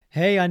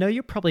Hey, I know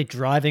you're probably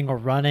driving or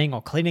running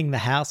or cleaning the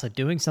house or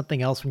doing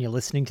something else when you're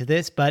listening to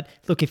this, but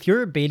look, if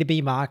you're a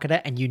B2B marketer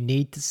and you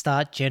need to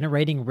start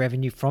generating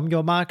revenue from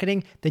your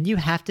marketing, then you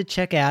have to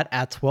check out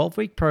our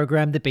 12-week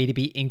program, the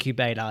B2B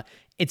Incubator.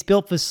 It's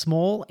built for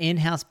small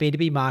in-house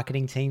B2B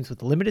marketing teams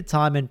with limited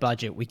time and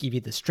budget. We give you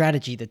the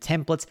strategy, the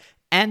templates,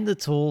 and the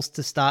tools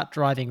to start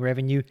driving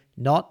revenue,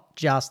 not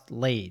just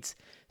leads.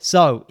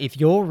 So, if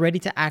you're ready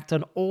to act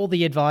on all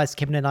the advice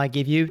Kevin and I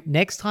give you,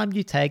 next time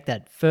you take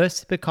that first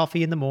sip of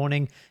coffee in the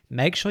morning,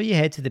 make sure you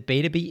head to the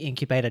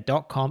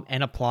b2bincubator.com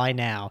and apply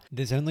now.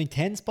 There's only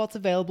 10 spots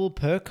available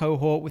per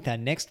cohort, with our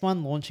next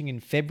one launching in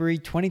February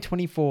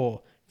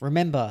 2024.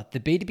 Remember, the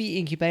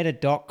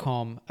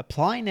b2bincubator.com.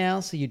 Apply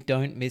now so you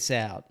don't miss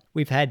out.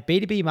 We've had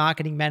B2B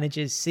marketing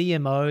managers,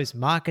 CMOs,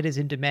 marketers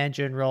in demand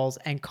gen roles,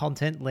 and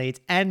content leads,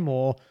 and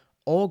more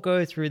all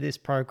go through this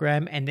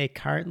program, and they're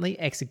currently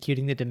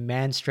executing the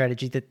demand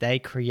strategy that they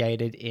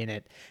created in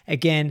it.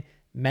 Again,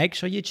 make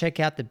sure you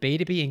check out the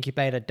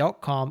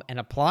b2bincubator.com and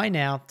apply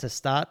now to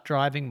start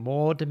driving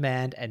more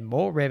demand and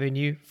more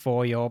revenue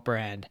for your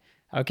brand.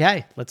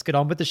 Okay, let's get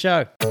on with the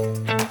show.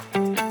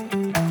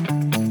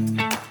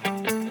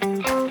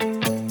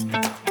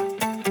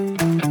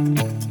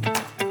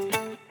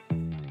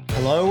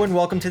 Hello and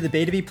welcome to the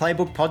B2B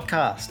Playbook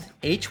podcast.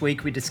 Each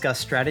week we discuss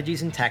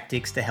strategies and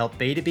tactics to help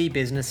B2B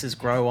businesses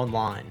grow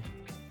online.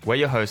 We're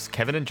your hosts,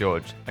 Kevin and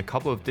George, a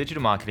couple of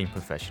digital marketing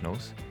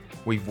professionals.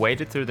 We've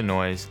waded through the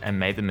noise and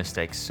made the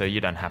mistakes so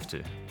you don't have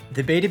to.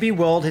 The B2B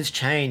world has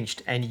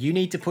changed, and you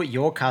need to put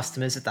your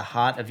customers at the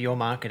heart of your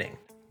marketing.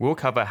 We'll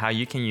cover how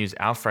you can use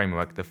our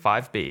framework, the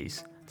 5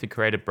 Bs, to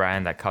create a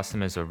brand that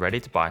customers are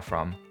ready to buy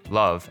from,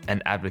 love,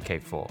 and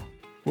advocate for.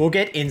 We'll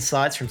get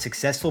insights from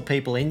successful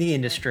people in the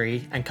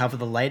industry and cover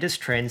the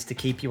latest trends to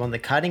keep you on the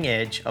cutting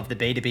edge of the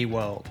B2B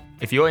world.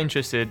 If you're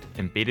interested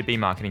in B2B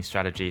marketing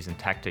strategies and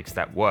tactics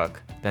that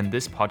work, then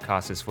this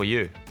podcast is for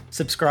you.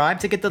 Subscribe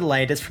to get the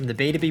latest from the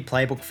B2B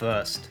Playbook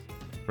first.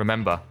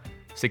 Remember,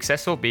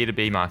 successful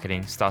B2B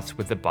marketing starts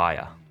with the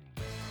buyer.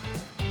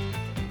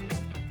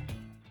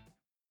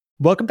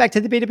 Welcome back to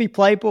the B2B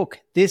Playbook.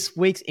 This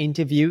week's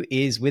interview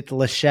is with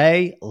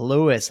Lashay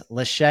Lewis.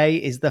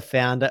 Lashay is the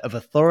founder of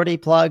Authority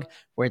Plug,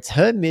 where it's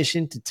her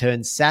mission to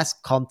turn SaaS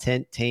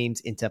content teams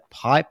into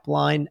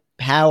pipeline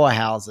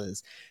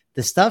powerhouses.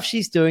 The stuff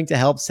she's doing to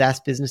help SaaS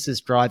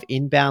businesses drive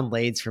inbound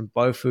leads from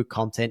Bofu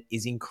content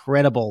is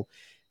incredible.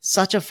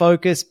 Such a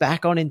focus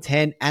back on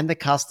intent and the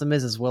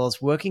customers, as well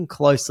as working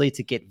closely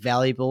to get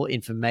valuable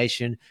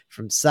information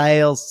from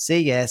sales,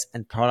 CS,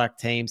 and product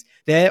teams.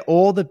 They're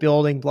all the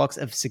building blocks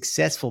of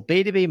successful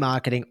B2B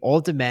marketing or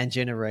demand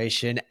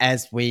generation,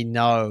 as we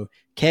know.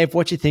 Kev,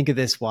 what do you think of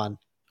this one?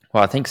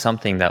 Well, I think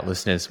something that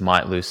listeners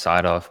might lose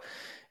sight of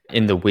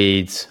in the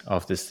weeds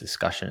of this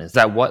discussion is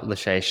that what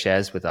Lashay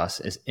shares with us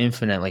is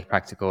infinitely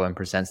practical and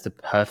presents the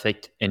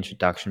perfect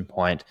introduction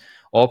point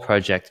or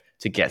project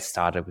to get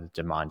started with the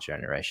demand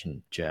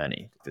generation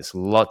journey. There's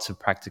lots of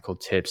practical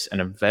tips and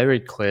a very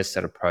clear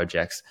set of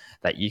projects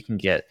that you can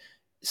get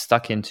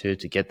stuck into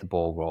to get the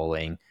ball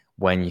rolling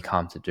when you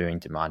come to doing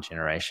demand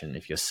generation.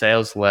 If you're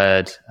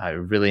sales-led, it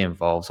really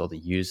involves all the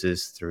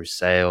users through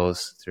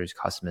sales, through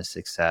customer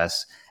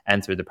success,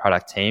 and through the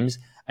product teams,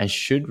 and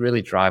should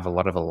really drive a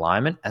lot of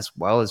alignment as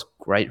well as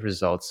great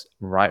results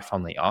right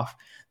from the off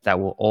that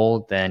will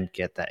all then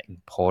get that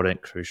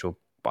important, crucial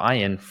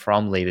buy-in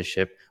from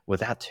leadership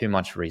without too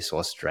much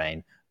resource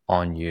drain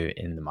on you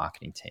in the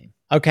marketing team.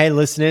 Okay,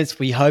 listeners,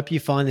 we hope you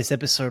find this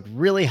episode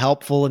really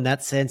helpful in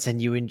that sense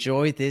and you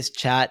enjoy this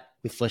chat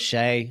with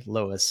Lashay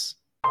Lewis.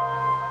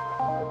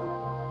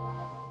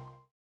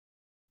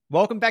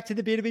 Welcome back to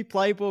the B2B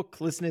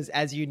Playbook. Listeners,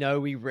 as you know,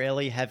 we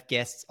rarely have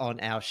guests on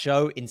our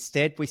show.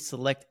 Instead, we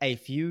select a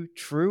few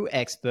true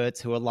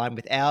experts who align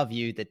with our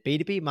view that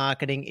B2B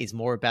marketing is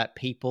more about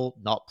people,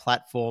 not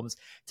platforms.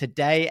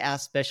 Today, our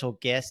special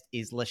guest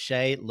is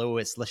Lashay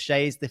Lewis.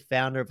 Lashay is the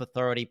founder of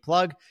Authority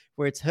Plug,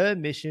 where it's her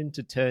mission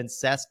to turn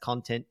SaaS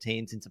content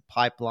teams into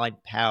pipeline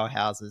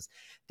powerhouses.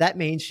 That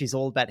means she's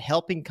all about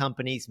helping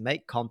companies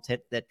make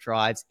content that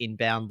drives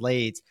inbound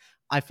leads.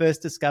 I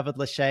first discovered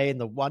Lashay in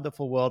the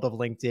wonderful world of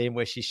LinkedIn,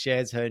 where she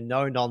shares her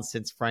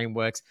no-nonsense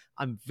frameworks.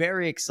 I'm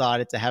very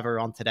excited to have her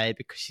on today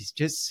because she's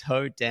just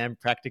so damn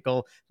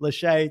practical.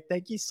 Lashay,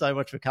 thank you so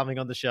much for coming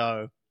on the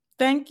show.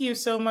 Thank you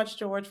so much,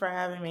 George, for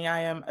having me. I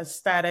am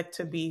ecstatic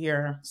to be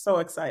here. So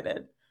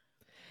excited.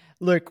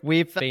 Look,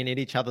 we've been in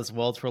each other's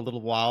worlds for a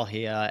little while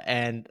here.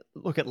 And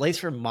look, at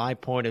least from my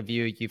point of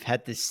view, you've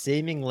had this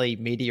seemingly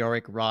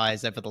meteoric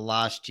rise over the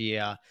last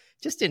year,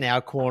 just in our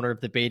corner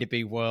of the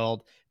B2B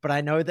world. But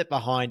I know that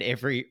behind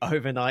every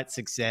overnight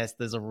success,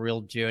 there's a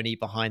real journey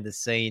behind the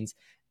scenes.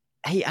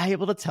 Are you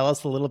able to tell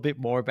us a little bit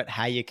more about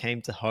how you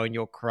came to hone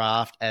your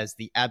craft as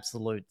the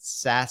absolute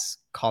SaaS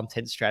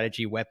content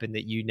strategy weapon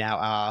that you now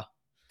are?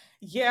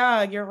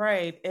 Yeah, you're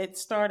right. It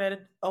started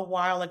a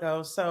while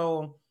ago.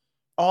 So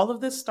all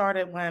of this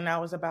started when I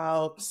was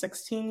about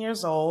 16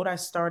 years old. I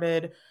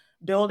started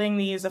building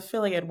these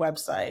affiliate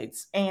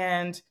websites,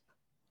 and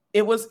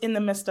it was in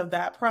the midst of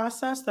that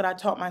process that I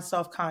taught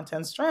myself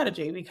content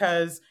strategy,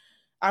 because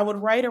I would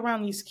write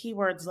around these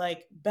keywords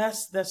like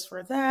best this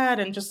for that,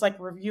 and just like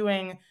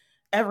reviewing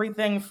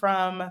everything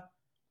from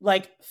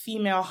like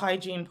female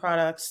hygiene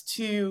products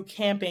to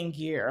camping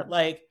gear.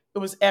 Like it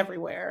was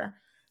everywhere.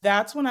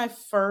 That's when I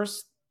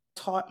first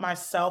taught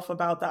myself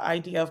about the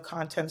idea of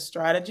content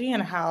strategy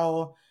and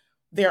how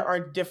there are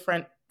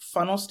different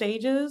funnel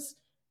stages,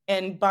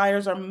 and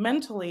buyers are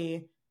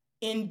mentally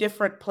in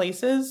different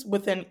places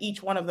within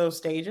each one of those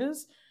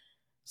stages.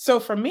 So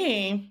for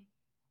me,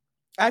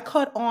 I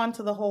caught on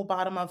to the whole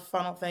bottom of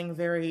funnel thing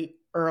very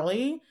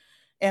early.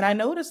 And I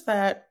noticed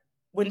that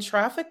when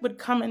traffic would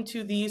come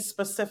into these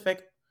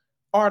specific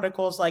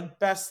articles like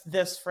best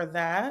this for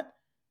that,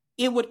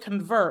 it would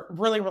convert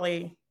really,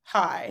 really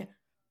high,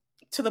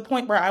 to the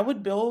point where I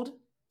would build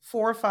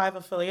 4 or 5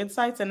 affiliate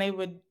sites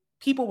and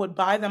people would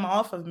buy them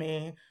off of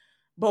me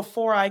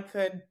before I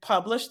could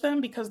publish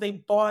them, because they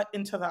bought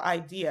into the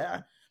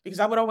idea. Because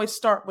I would always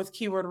start with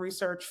keyword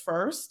research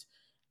first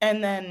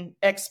and then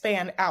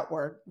expand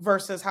outward,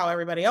 versus how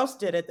everybody else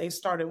did it. They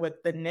started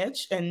with the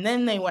niche and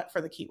then they went for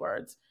the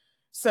keywords.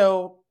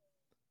 So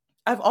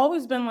I've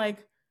always been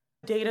like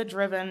data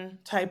driven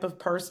type of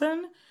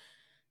person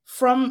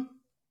from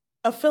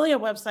affiliate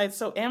websites.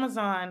 So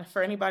Amazon,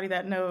 for anybody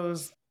that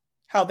knows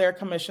how their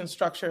commission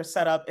structure is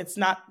set up, it's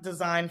not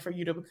designed for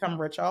you to become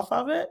rich off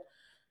of it.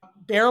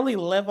 Barely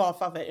live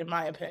off of it, in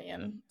my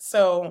opinion.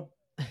 So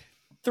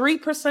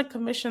 3%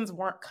 commissions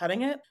weren't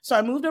cutting it. So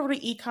I moved over to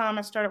ecom.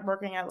 I started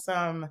working at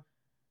some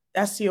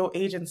SEO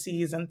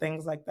agencies and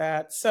things like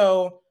that.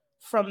 So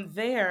from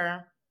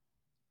there,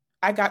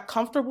 I got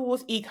comfortable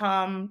with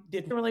ecom,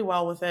 did really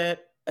well with it.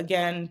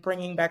 Again,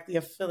 bringing back the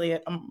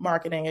affiliate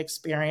marketing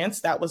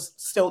experience. That was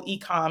still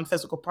ecom,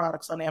 physical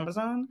products on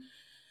Amazon.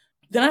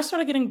 Then I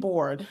started getting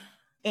bored.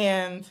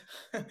 And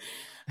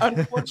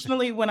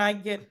unfortunately, when I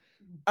get,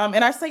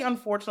 and I say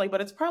unfortunately,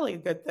 but it's probably a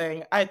good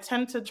thing, I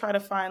tend to try to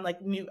find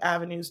like new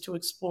avenues to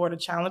explore, to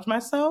challenge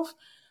myself.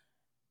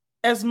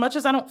 As much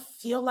as I don't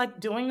feel like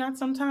doing that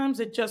sometimes,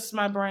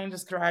 my brain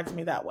just drags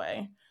me that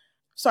way.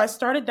 So I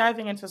started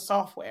diving into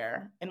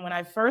software. And when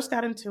I first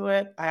got into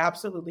it, I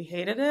absolutely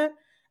hated it.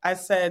 I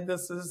said,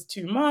 this is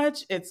too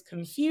much. It's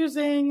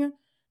confusing.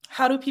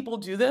 How do people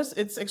do this?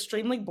 It's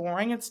extremely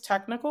boring. It's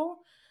technical.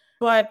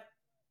 But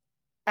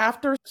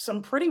after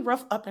some pretty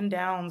rough up and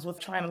downs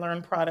with trying to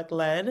learn product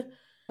led,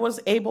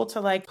 was able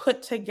to like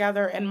put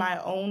together in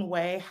my own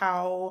way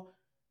how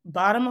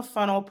bottom of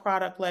funnel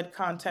product led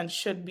content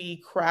should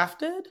be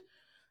crafted.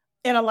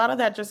 And a lot of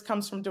that just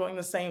comes from doing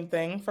the same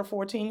thing for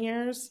 14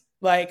 years.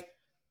 Like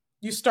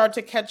you start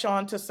to catch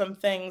on to some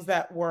things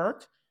that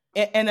work.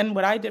 And then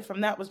what I did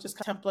from that was just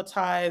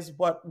templatize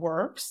what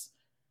works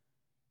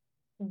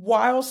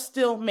while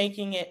still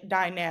making it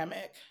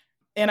dynamic.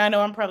 And I know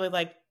I'm probably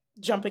like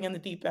jumping in the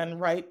deep end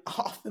right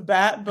off the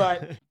bat,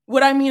 but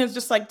what I mean is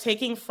just like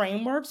taking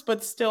frameworks,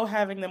 but still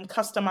having them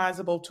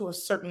customizable to a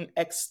certain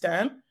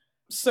extent.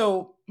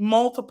 So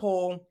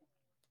multiple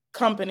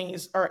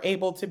companies are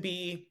able to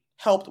be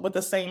helped with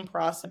the same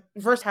process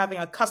versus having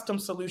a custom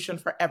solution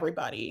for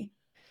everybody.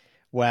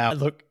 Wow.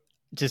 Look,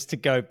 just to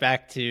go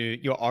back to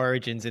your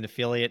origins in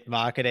affiliate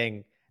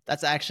marketing,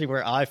 that's actually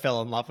where I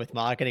fell in love with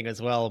marketing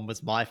as well, and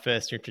was my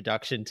first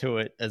introduction to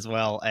it as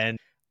well. And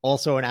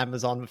also an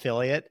Amazon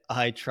affiliate.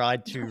 I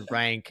tried to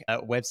rank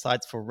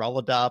websites for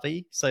roller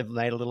derby. So I've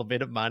made a little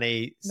bit of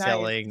money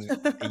selling.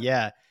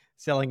 Nice.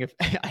 Selling.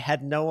 I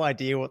had no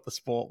idea what the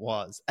sport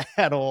was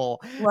at all.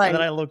 Right. And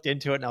then I looked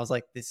into it and I was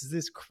like, this is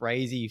this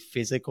crazy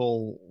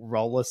physical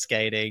roller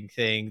skating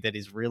thing that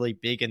is really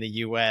big in the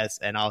US.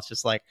 And I was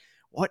just like,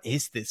 what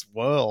is this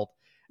world?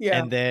 Yeah.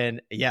 And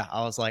then,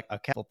 I was like,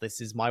 okay, well,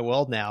 this is my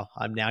world now.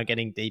 I'm now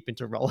getting deep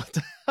into roller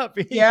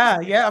derby.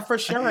 Yeah, for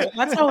sure.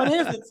 That's how it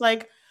is. It's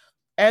like,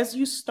 as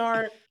you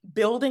start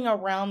building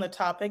around the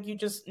topic, you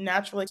just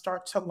naturally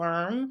start to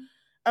learn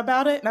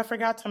about it. And I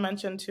forgot to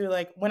mention too,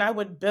 like when I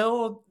would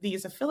build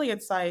these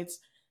affiliate sites,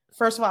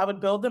 first of all, I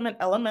would build them in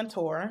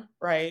Elementor,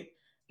 right?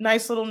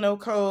 Nice little no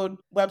code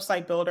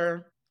website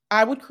builder.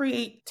 I would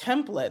create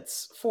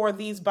templates for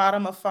these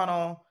bottom of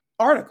funnel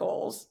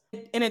articles.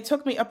 And it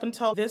took me up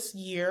until this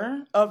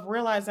year of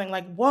realizing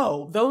like,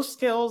 whoa, those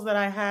skills that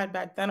I had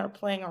back then are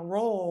playing a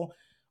role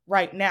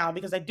right now,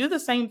 because I do the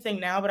same thing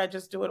now, but I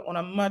just do it on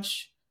a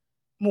much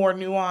more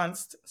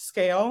nuanced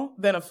scale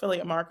than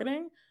affiliate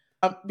marketing,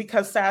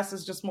 because SaaS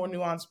is just more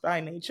nuanced by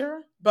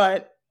nature.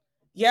 But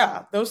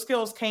yeah, those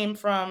skills came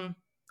from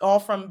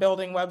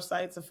building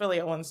websites,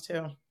 affiliate ones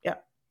too. Yeah.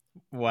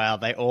 Wow,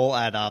 they all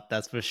add up,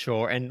 that's for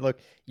sure. And look,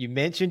 you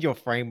mentioned your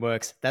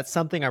frameworks. That's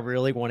something I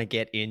really want to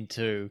get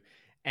into.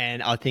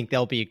 And I think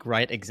they'll be a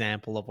great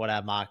example of what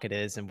our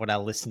marketers and what our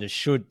listeners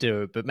should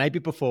do. But maybe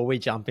before we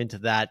jump into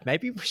that,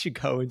 maybe we should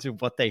go into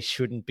what they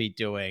shouldn't be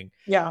doing.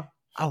 Yeah.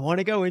 I want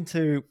to go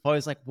into,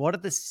 what are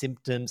the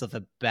symptoms of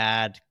a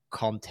bad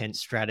content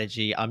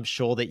strategy? I'm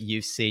sure that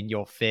you've seen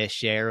your fair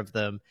share of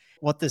them.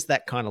 What does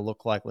that kind of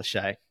look like,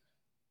 Lashay?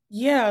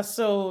 Yeah,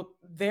 so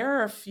there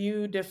are a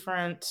few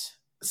different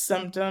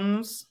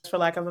symptoms, for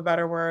lack of a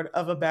better word,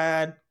 of a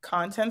bad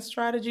content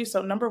strategy.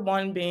 So number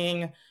one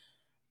being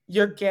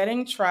you're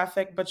getting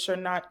traffic, but you're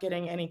not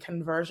getting any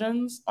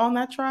conversions on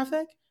that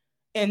traffic.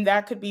 And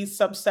that could be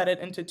subsetted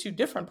into two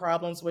different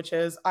problems, which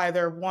is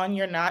either one,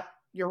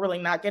 you're really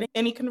not getting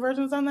any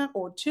conversions on that,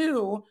 or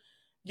two,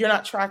 you're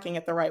not tracking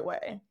it the right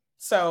way.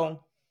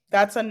 So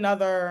that's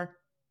another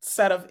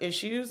set of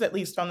issues, at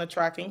least on the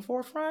tracking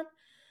forefront.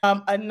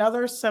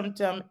 Another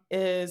symptom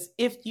is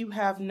if you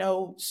have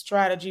no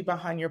strategy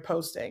behind your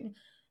posting.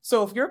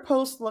 So if your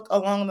posts look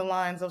along the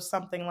lines of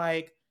something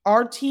like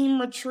our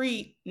team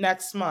retreat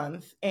next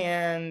month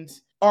and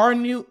our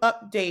new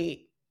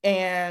update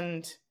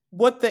and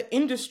what the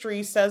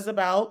industry says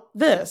about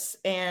this,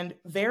 and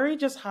very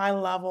just high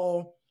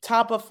level,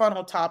 top of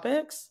funnel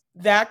topics,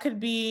 that could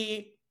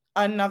be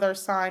another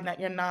sign that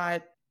you're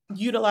not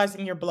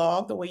utilizing your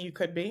blog the way you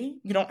could be.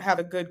 You don't have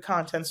a good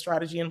content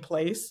strategy in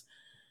place.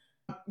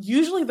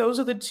 Usually those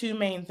are the two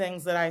main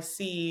things that I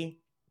see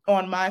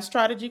on my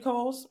strategy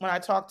calls. When I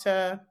talk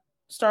to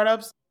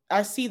startups,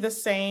 I see the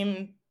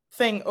same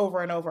thing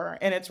over and over.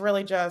 And it's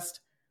really just,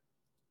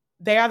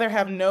 they either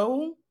have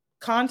no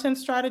content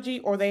strategy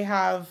or they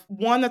have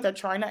one that they're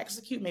trying to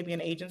execute. Maybe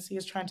an agency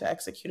is trying to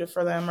execute it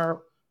for them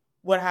or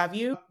what have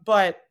you,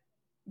 but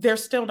they're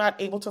still not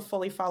able to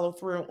fully follow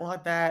through on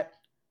that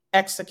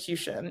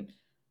execution.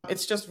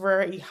 It's just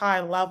very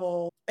high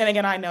level. And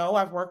again, I know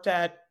I've worked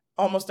at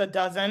almost a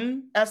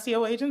dozen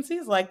SEO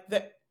agencies.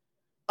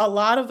 A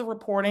lot of the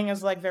reporting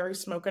is like very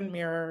smoke and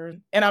mirror.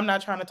 And I'm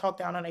not trying to talk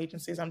down on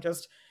agencies.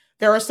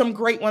 There are some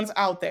great ones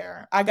out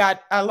there.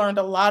 I learned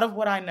a lot of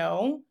what I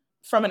know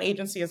from an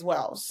agency as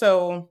well.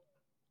 So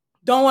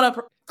don't want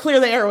to clear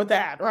the air with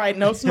that, right?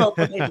 No smoke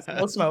with agency,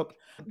 no smoke.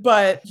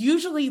 But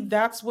usually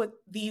that's what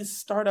these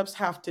startups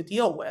have to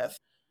deal with.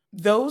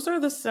 Those are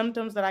the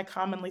symptoms that I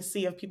commonly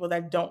see of people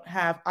that don't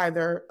have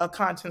either a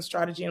content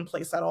strategy in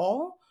place at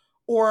all,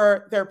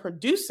 or they're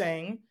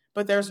producing,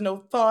 but there's no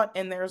thought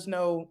and there's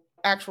no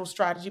actual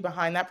strategy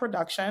behind that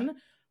production.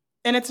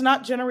 And it's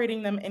not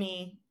generating them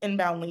any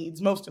inbound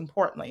leads, most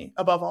importantly,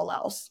 above all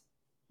else.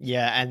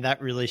 Yeah, and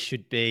that really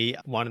should be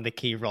one of the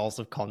key roles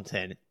of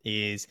content,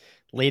 is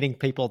leading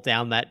people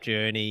down that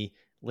journey,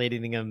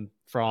 leading them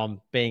from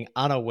being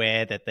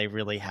unaware that they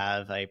really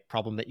have a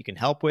problem that you can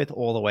help with,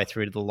 all the way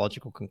through to the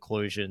logical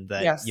conclusion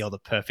that Yes. you're the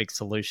perfect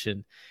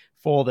solution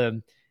for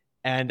them.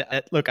 And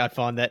look, I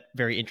find that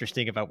very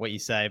interesting about what you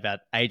say about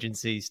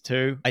agencies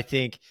too. I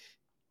think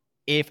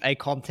if a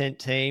content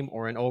team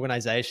or an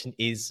organization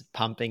is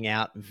pumping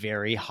out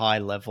very high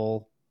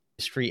level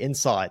industry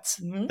insights,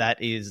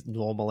 that is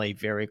normally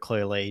very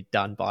clearly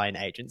done by an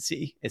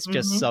agency. It's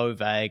just so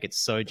vague. It's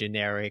so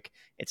generic.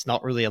 It's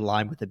not really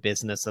aligned with the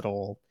business at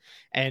all.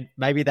 And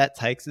maybe that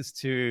takes us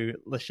to,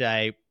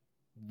 Lashay,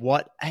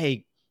 what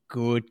a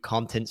good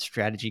content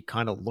strategy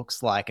kind of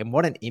looks like and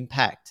what an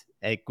impact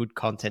a good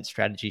content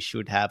strategy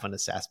should have on a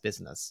SaaS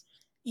business.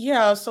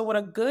 Yeah, so what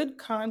a good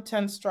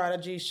content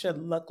strategy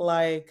should look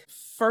like,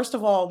 first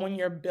of all, when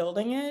you're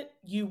building it,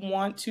 you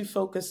want to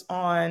focus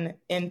on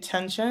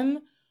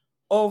intention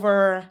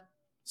over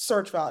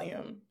search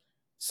volume.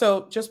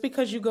 So just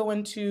because you go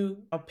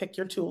into, pick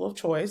your tool of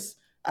choice,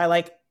 I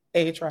like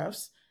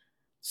Ahrefs.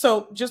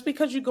 So just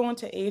because you go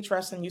into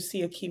Ahrefs and you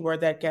see a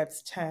keyword that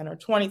gets 10 or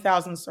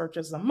 20,000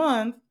 searches a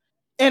month,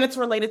 and it's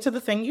related to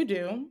the thing you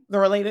do, they're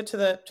related to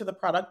the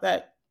product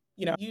that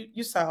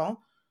you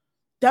sell,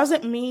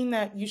 doesn't mean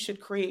that you should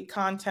create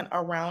content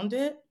around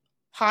it.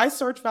 High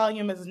search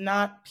volume is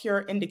not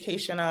pure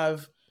indication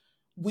of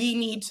we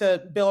need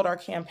to build our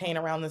campaign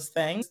around this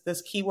thing,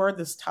 this keyword,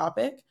 this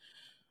topic.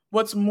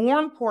 What's more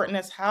important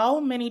is how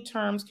many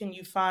terms can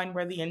you find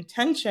where the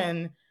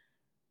intention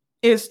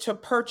is to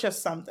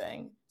purchase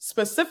something,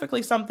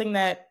 specifically something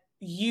that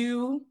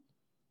you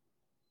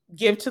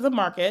give to the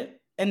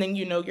market, and then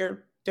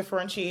your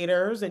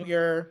differentiators and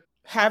you're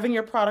having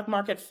your product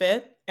market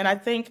fit. And I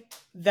think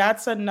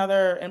that's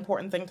another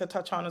important thing to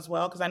touch on as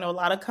well, because I know a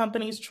lot of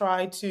companies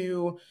try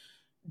to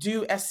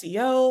do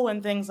SEO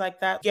and things like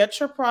that. Get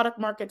your product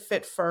market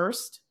fit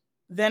first,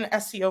 then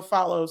SEO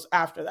follows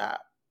after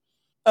that.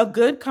 A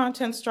good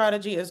content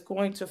strategy is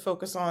going to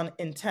focus on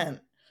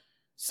intent.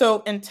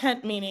 So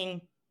intent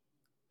meaning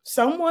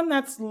someone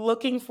that's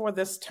looking for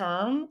this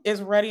term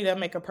is ready to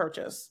make a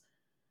purchase,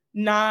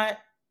 not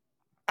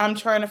I'm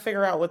trying to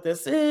figure out what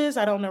this is.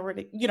 I don't know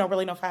really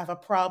know if I have a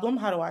problem.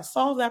 How do I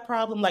solve that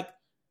problem? Like,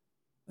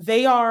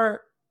 they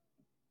are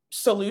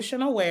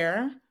solution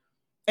aware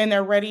and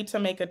they're ready to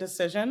make a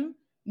decision.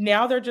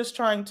 Now they're just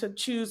trying to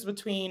choose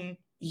between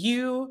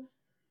you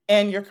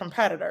and your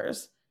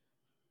competitors.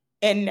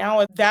 And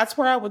now that's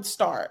where I would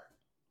start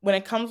when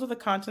it comes with a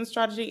content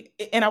strategy.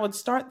 And I would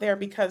start there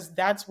because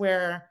that's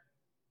where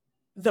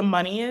the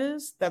money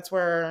is. That's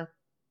where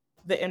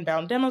the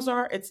inbound demos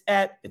are. It's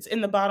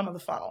in the bottom of the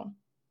funnel.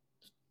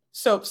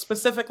 So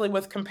specifically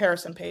with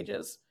comparison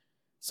pages.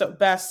 So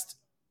best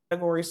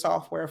category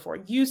software for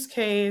use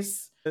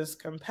case is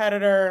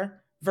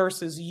competitor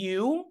versus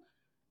you.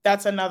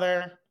 That's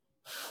a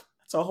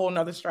whole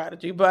nother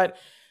strategy, but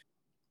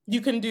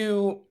you can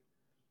do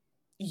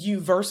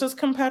you versus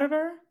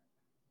competitor.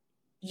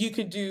 You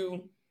could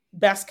do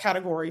best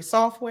category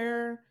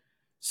software.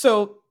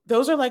 So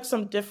those are like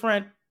some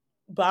different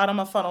bottom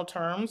of funnel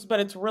terms, but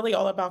it's really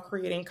all about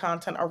creating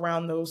content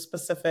around those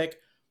specific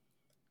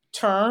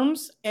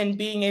terms and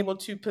being able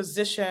to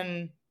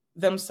position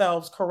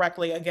themselves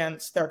correctly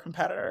against their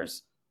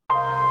competitors.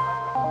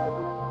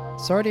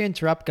 Sorry to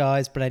interrupt,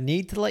 guys, but I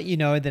need to let you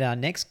know that our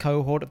next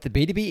cohort of the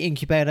B2B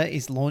Incubator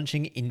is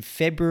launching in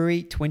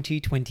February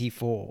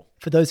 2024.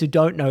 For those who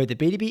don't know, the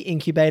B2B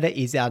Incubator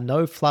is our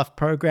no-fluff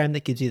program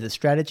that gives you the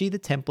strategy, the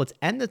templates,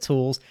 and the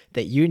tools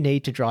that you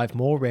need to drive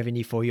more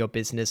revenue for your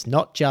business,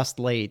 not just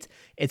leads.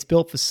 It's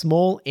built for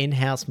small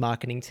in-house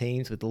marketing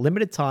teams with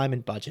limited time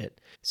and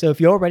budget. So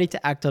if you're ready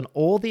to act on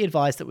all the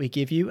advice that we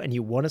give you and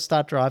you want to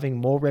start driving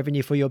more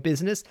revenue for your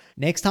business,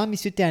 next time you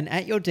sit down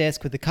at your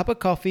desk with a cup of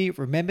coffee,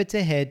 remember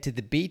to head to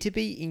the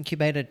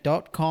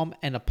b2bincubator.com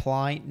and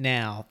apply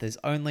now. There's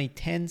only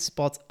 10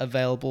 spots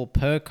available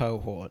per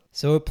cohort.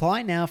 So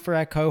apply now for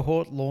our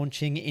cohort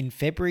launching in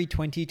February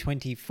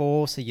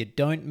 2024 so you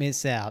don't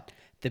miss out.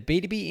 The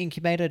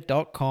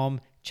b2bincubator.com.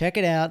 Check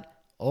it out.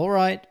 All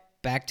right,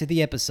 back to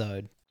the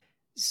episode.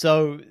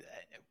 So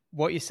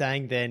what you're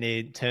saying then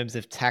in terms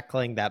of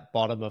tackling that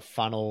bottom of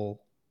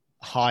funnel,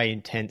 high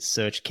intent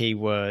search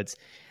keywords,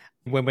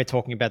 when we're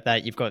talking about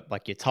that, you've got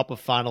like your top of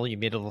funnel, your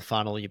middle of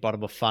funnel, your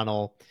bottom of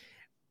funnel.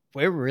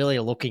 We're really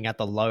looking at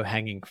the low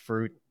hanging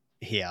fruit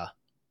here.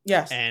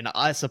 Yes. And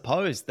I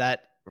suppose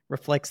that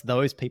reflects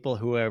those people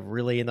who are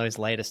really in those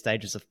later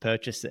stages of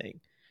purchasing,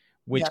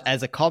 which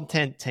as a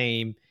content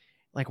team,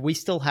 like we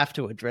still have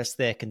to address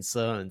their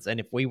concerns. And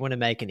if we want to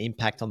make an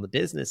impact on the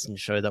business and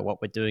show that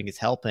what we're doing is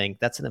helping,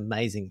 that's an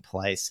amazing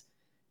place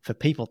for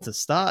people to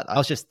start. I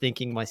was just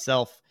thinking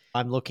myself,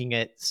 I'm looking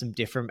at some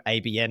different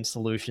ABM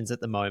solutions at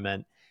the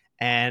moment,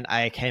 and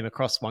I came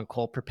across one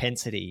called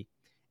Propensity.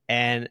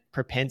 And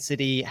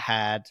Propensity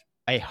had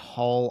a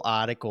whole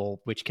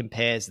article which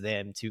compares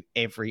them to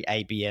every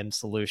ABM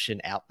solution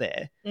out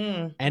there.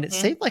 And it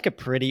seemed like a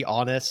pretty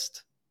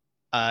honest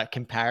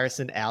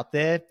comparison out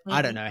there.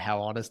 I don't know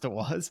how honest it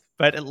was,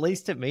 but at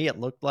least to me, it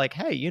looked like,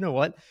 hey, you know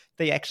what?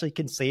 They actually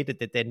conceded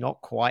that they're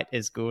not quite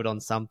as good on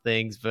some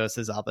things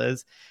versus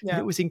others. And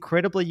it was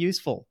incredibly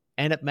useful,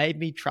 and it made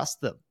me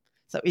trust them.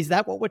 So is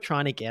that what we're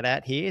trying to get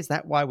at here? Is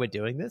that why we're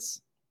doing this?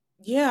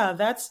 Yeah,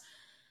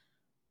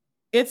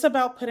 it's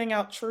about putting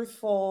out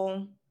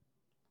truthful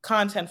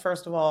content,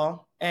 first of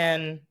all.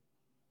 And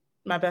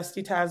my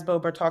bestie Taz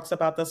Bober talks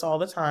about this all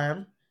the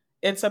time.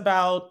 It's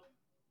about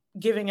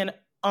giving an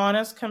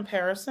honest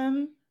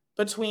comparison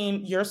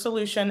between your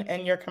solution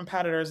and your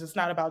competitors. It's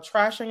not about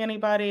trashing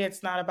anybody.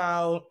 It's not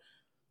about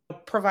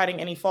providing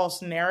any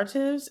false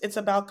narratives. It's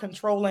about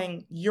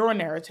controlling your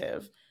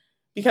narrative.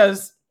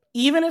 Because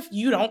even if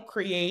you don't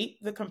create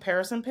the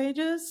comparison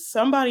pages,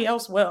 somebody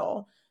else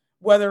will,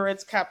 whether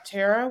it's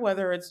Capterra,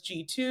 whether it's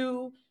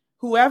G2,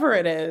 whoever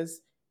it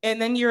is. And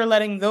then you're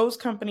letting those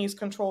companies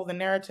control the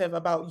narrative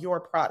about your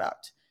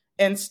product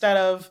instead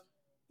of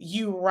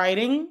you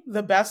writing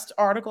the best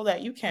article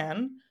that you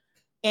can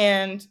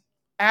and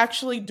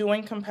actually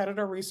doing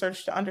competitor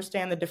research to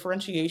understand the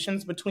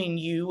differentiations between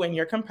you and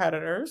your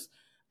competitors.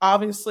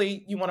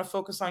 Obviously, you want to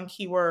focus on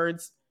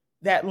keywords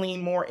that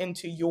lean more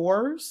into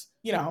yours.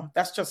 You know,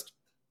 that's just,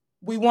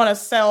 we want to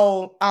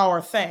sell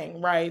our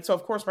thing, right? So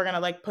of course we're going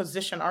to like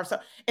position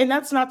ourselves. And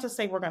that's not to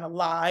say we're going to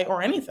lie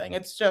or anything.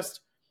 It's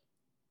just,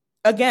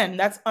 again,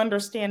 that's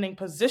understanding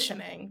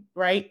positioning,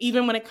 right?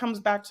 Even when it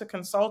comes back to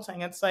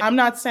consulting, it's like, I'm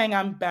not saying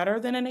I'm better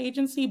than an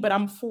agency, but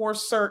I'm for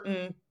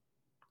certain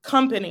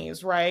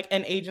companies, right?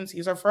 And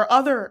agencies are for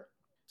other.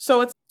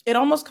 So it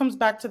almost comes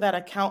back to that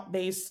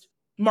account-based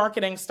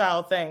marketing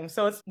style thing.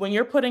 So it's when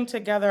you're putting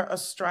together a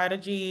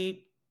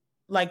strategy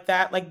like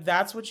that, like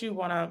that's what you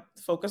want to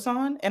focus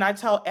on. And I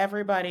tell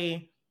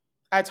everybody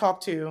I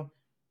talk to,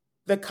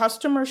 the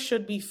customer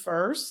should be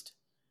first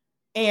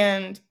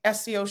and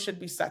SEO should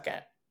be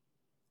second.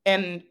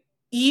 And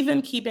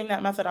even keeping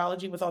that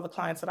methodology with all the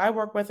clients that I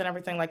work with and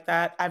everything like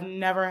that, I've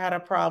never had a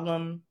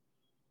problem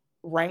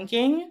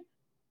ranking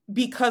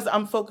because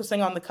I'm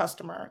focusing on the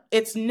customer.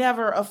 It's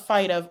never a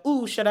fight of,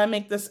 ooh, should I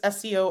make this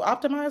SEO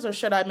optimized or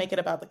should I make it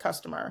about the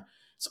customer?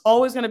 It's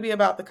always going to be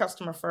about the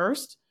customer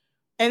first.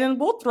 And then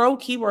we'll throw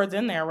keywords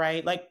in there,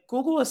 right? Like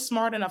Google is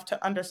smart enough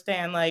to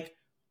understand like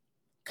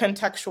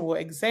contextual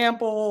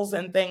examples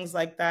and things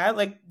like that.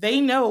 Like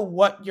they know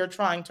what you're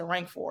trying to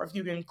rank for if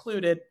you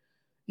include it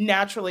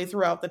naturally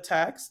throughout the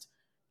text.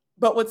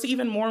 But what's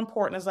even more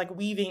important is like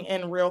weaving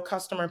in real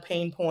customer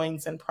pain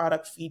points and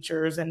product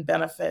features and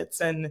benefits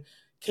and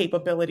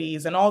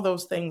capabilities and all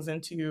those things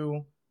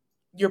into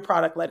your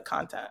product-led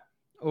content.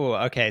 Oh,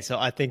 okay. So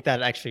I think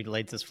that actually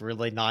leads us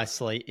really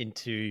nicely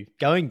into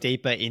going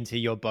deeper into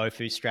your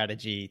BOFU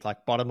strategy.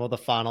 Like bottom of the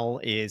funnel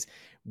is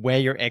where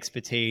your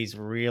expertise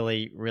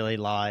really, really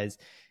lies.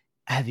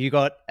 Have you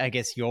got, I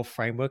guess, your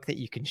framework that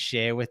you can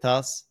share with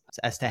us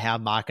as to how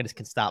marketers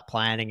can start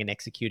planning and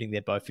executing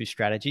their BOFU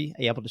strategy?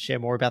 Are you able to share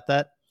more about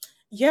that?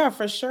 Yeah,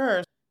 for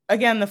sure.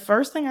 Again, the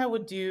first thing I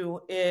would do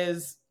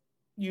is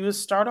you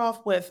start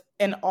off with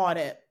an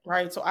audit,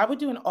 right? So I would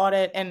do an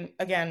audit. And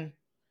again,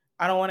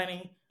 I don't want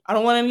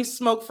any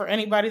smoke for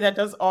anybody that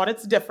does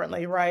audits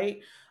differently, right?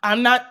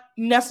 I'm not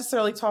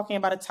necessarily talking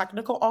about a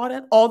technical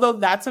audit, although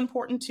that's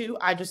important too.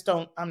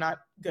 I'm not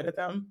good at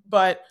them.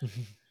 But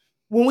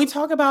when we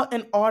talk about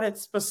an audit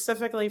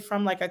specifically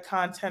from like a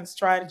content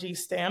strategy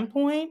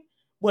standpoint,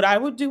 what I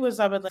would do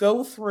is I would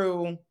go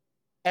through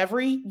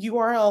every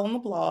URL on the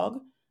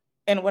blog.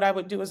 And what I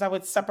would do is I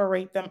would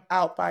separate them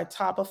out by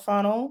top of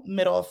funnel,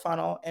 middle of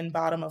funnel, and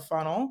bottom of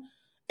funnel.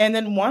 And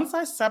then once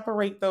I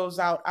separate those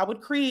out, I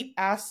would create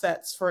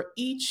assets for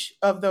each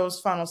of those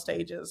funnel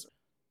stages.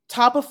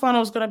 Top of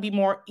funnel is going to be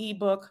more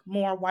ebook,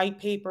 more white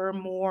paper,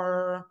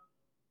 more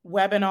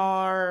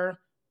webinar,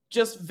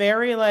 just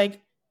very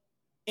like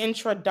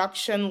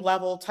introduction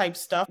level type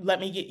stuff. Let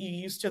me get you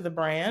used to the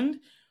brand.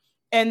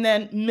 And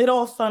then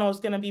middle of funnel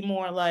is going to be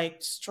more like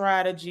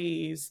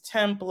strategies,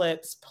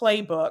 templates,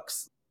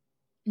 playbooks.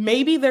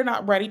 Maybe they're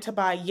not ready to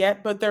buy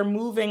yet, but they're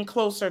moving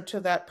closer to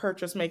that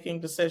purchase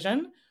making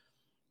decision.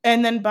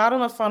 And then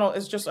bottom of funnel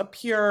is just a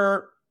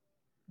pure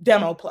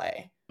demo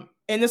play.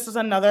 And this is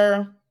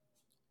another,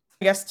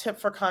 I guess,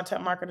 tip for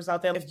content marketers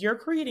out there. If you're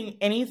creating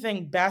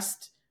anything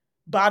best,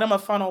 bottom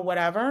of funnel,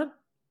 whatever,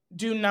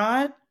 do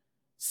not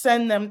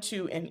send them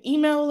to an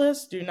email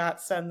list. Do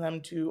not send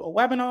them to a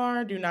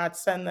webinar. Do not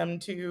send them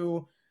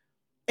to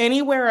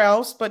anywhere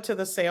else but to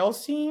the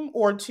sales team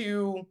or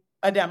to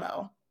a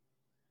demo.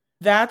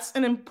 That's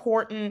an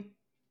important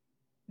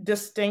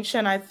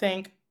distinction, I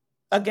think,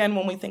 again,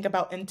 when we think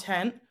about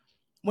intent.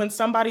 When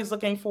somebody's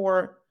looking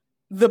for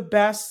the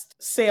best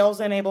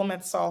sales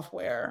enablement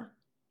software,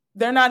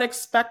 they're not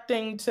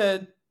expecting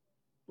to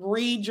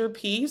read your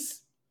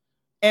piece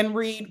and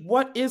read,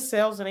 what is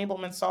sales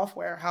enablement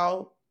software?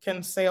 How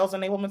can sales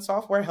enablement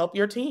software help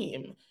your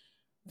team?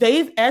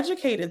 They've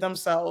educated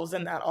themselves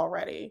in that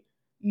already.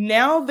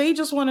 Now they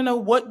just want to know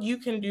what you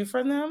can do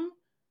for them.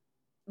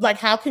 Like,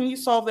 how can you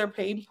solve their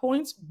pain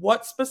points?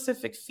 What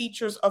specific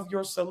features of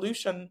your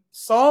solution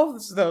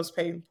solves those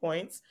pain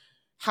points?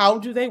 How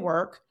do they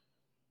work?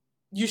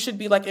 You should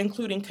be like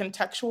including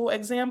contextual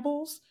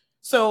examples.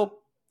 So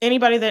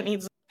anybody that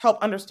needs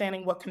help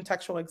understanding what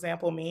contextual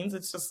example means,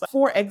 it's just like,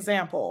 for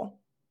example,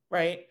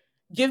 right?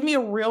 Give me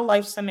a real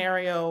life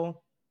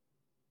scenario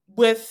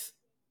with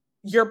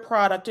your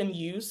product in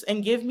use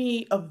and give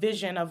me a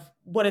vision of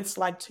what it's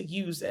like to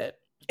use it.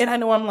 And I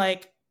know I'm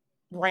like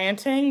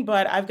ranting,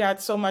 but I've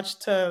got so much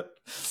to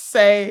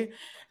say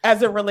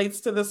as it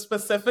relates to this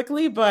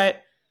specifically,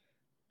 but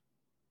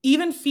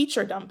even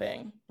feature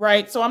dumping,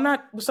 right? So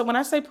when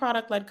I say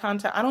product-led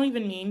content, I don't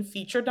even mean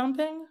feature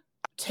dumping.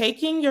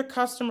 Taking your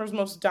customers'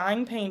 most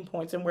dying pain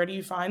points, and where do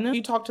you find them?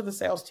 You talk to the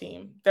sales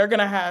team. They're going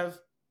to have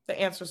the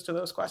answers to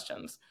those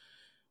questions.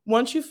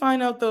 Once you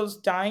find out those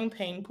dying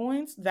pain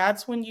points,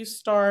 that's when you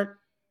start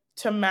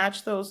to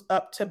match those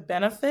up to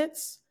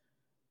benefits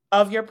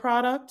of your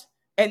product.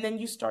 And then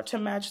you start to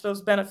match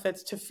those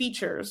benefits to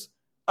features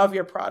of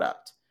your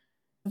product.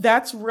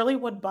 That's really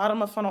what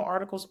bottom of funnel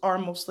articles are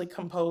mostly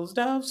composed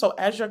of. So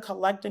as you're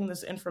collecting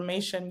this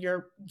information,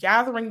 you're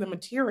gathering the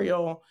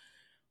material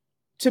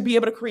to be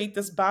able to create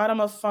this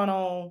bottom of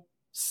funnel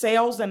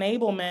sales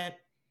enablement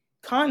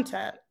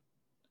content.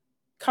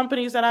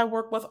 Companies that I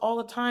work with all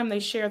the time, they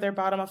share their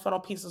bottom of funnel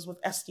pieces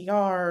with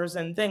SDRs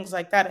and things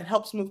like that. It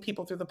helps move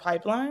people through the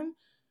pipeline.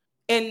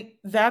 And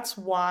that's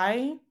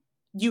why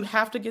you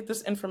have to get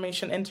this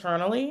information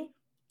internally.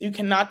 You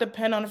cannot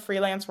depend on a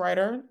freelance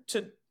writer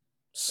to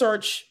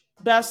search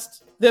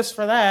best this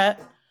for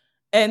that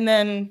and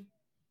then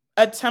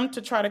attempt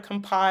to try to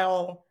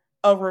compile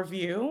a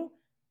review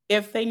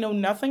if they know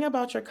nothing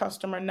about your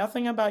customer,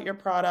 nothing about your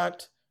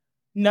product,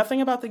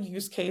 nothing about the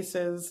use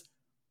cases.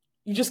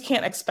 You just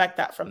can't expect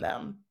that from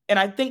them. And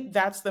I think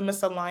that's the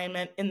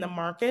misalignment in the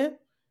market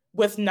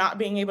with not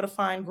being able to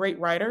find great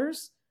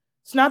writers.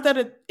 It's not that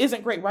it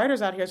isn't great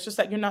writers out here. It's just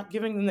that you're not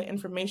giving them the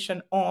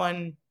information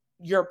on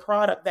your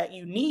product that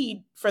you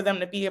need for them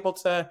to be able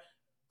to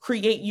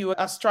create you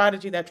a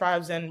strategy that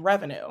drives in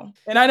revenue.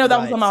 And I know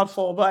that was a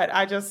mouthful, but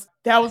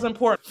that was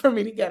important for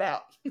me to get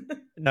out.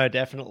 No,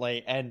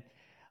 definitely. And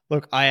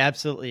look, I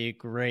absolutely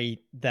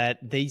agree that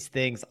these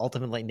things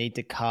ultimately need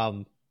to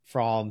come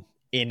from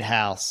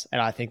in-house.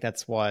 And I think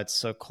that's why it's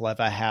so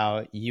clever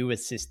how you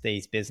assist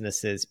these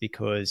businesses,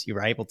 because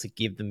you're able to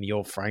give them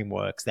your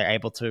frameworks. They're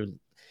able to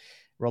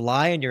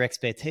rely on your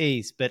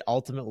expertise, but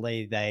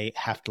ultimately they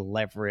have to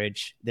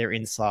leverage their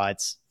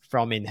insights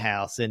from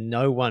in-house. And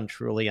no one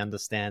truly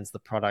understands the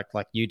product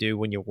like you do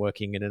when you're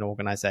working in an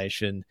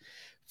organization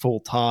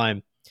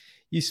full-time.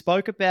 You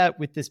spoke about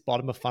with this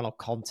bottom of funnel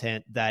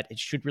content that it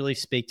should really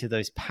speak to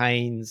those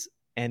pains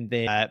and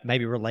then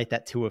maybe relate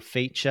that to a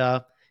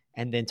feature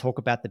and then talk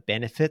about the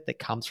benefit that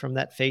comes from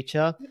that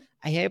feature.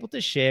 Are you able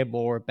to share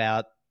more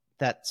about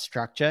that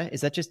structure?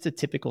 Is that just a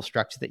typical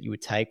structure that you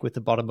would take with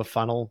the bottom of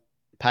funnel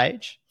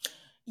page?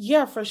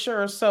 Yeah, for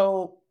sure.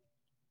 So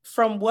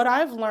from what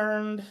I've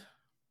learned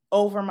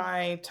over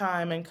my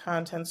time in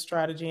content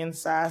strategy and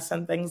SaaS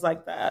and things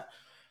like that,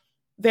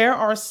 there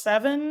are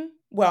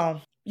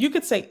you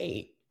could say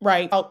 8,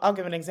 right? I'll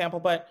give an example,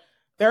 but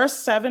there are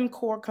 7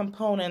 core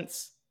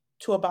components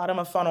to a bottom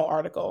of funnel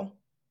article.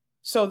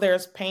 So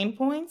there's pain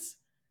points,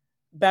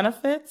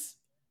 benefits,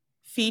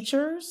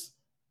 features,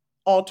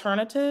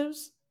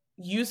 alternatives,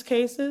 use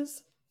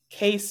cases,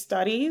 case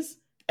studies,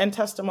 and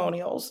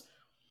testimonials.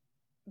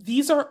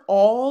 These are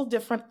all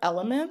different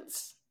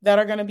elements that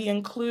are going to be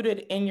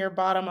included in your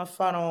bottom of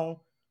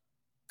funnel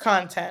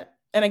content.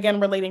 And again,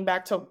 relating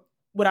back to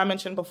what I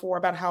mentioned before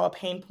about how a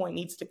pain point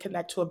needs to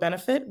connect to a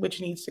benefit, which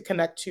needs to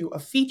connect to a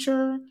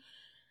feature.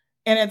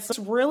 And it's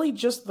really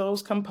just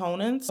those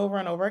components over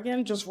and over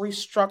again, just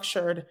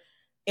restructured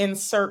in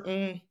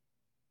certain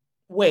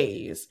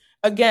ways.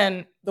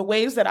 Again, the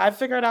ways that I've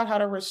figured out how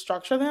to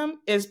restructure them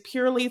is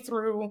purely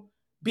through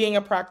being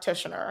a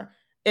practitioner.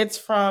 It's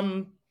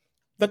from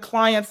the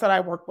clients that I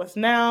work with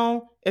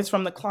now, it's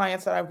from the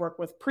clients that I've worked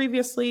with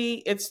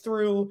previously, it's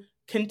through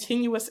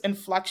continuous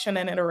inflection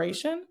and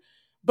iteration.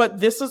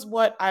 But this is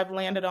what I've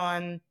landed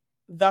on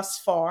thus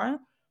far.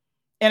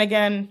 And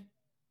again,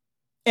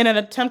 in an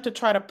attempt to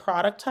try to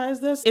productize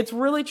this, it's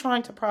really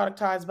trying to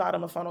productize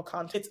bottom of funnel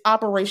content. It's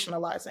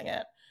operationalizing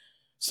it.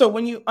 So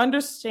when you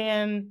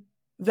understand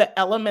the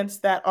elements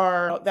that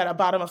a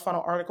bottom of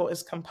funnel article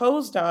is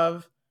composed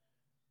of,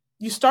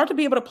 you start to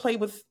be able to play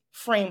with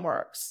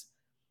frameworks.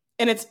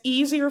 And it's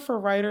easier for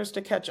writers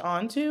to catch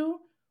on to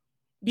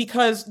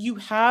because you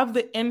have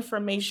the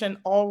information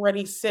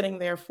already sitting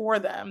there for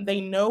them.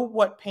 They know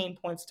what pain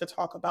points to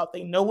talk about.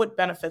 They know what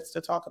benefits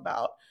to talk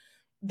about.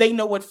 They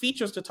know what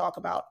features to talk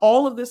about.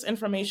 All of this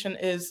information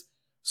is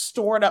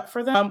stored up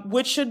for them,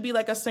 which should be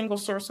like a single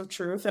source of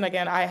truth. And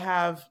again, I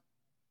have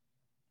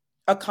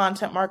a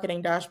content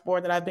marketing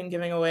dashboard that I've been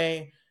giving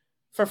away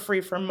for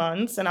free for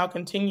months, and I'll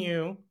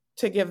continue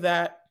to give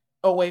that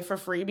away for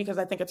free because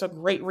I think it's a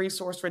great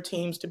resource for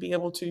teams to be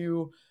able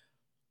to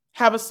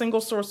have a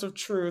single source of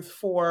truth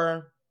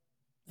for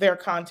their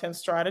content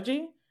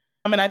strategy.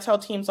 I tell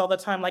teams all the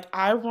time, like,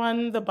 I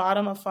run the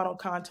bottom of funnel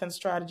content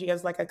strategy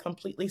as like a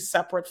completely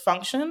separate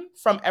function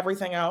from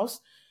everything else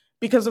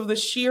because of the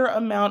sheer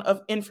amount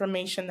of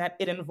information that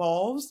it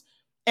involves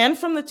and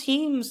from the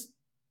teams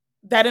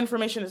that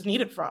information is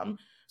needed from.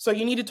 So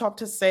you need to talk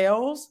to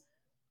sales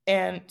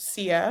and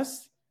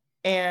CS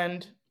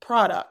and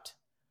product.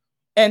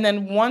 And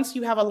then once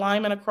you have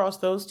alignment across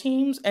those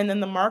teams, and then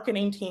the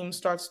marketing team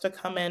starts to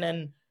come in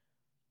and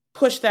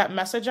push that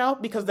message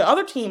out because the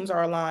other teams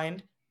are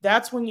aligned,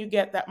 that's when you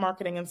get that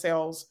marketing and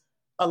sales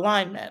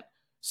alignment.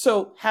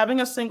 So having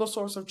a single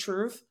source of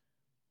truth,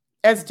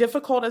 as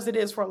difficult as it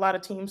is for a lot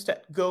of teams to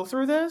go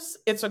through this,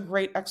 it's a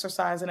great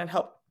exercise and it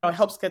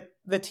helps get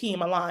the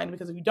team aligned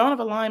because if you don't have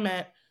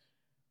alignment,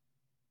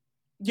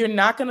 you're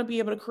not going to be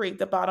able to create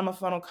the bottom of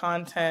funnel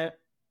content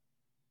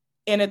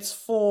in its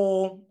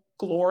full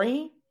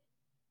glory.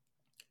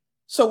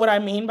 So what I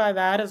mean by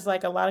that is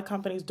like a lot of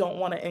companies don't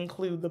want to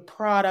include the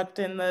product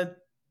in the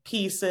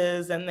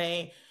pieces and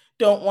they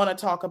don't want to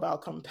talk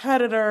about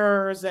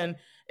competitors. And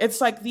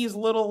it's like these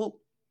little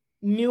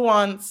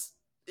nuance.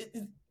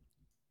 I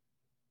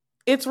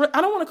don't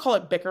want to call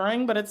it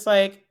bickering, but it's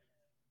like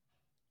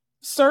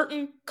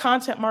certain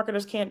content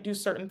marketers can't do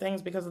certain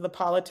things because of the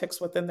politics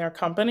within their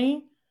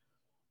company.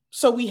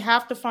 So we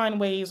have to find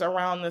ways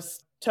around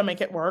this to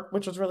make it work,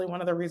 which was really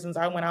one of the reasons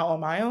I went out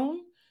on my own,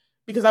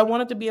 because I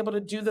wanted to be able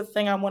to do the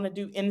thing I want to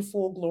do in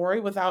full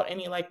glory without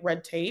any like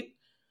red tape.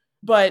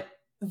 But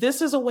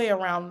this is a way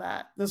around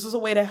that. This is a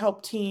way to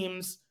help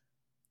teams,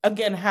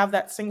 again, have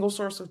that single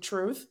source of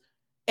truth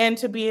and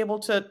to be able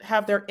to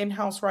have their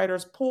in-house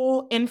writers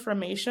pull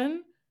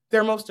information,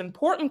 their most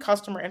important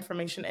customer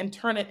information, and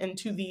turn it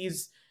into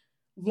these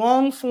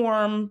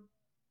long-form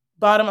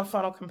bottom of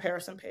funnel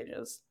comparison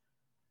pages.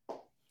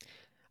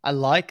 I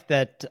like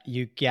that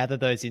you gather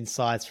those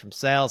insights from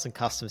sales and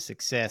customer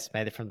success,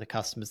 maybe from the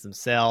customers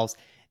themselves.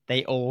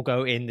 They all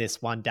go in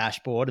this one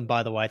dashboard. And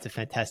by the way, it's a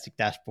fantastic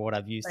dashboard.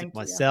 I've used it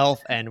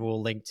myself and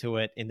we'll link to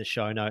it in the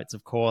show notes,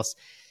 of course.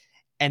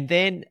 And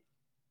then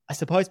I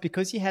suppose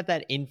because you have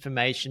that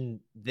information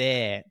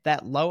there,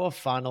 that lower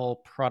funnel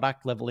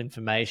product level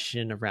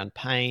information around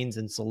pains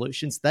and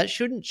solutions, that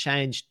shouldn't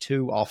change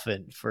too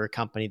often for a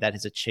company that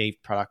has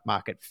achieved product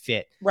market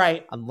fit,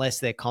 right?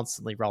 Unless they're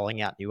constantly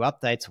rolling out new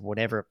updates or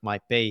whatever it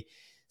might be.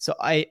 So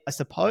I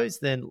suppose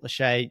then,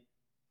 Lashay,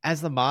 as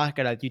the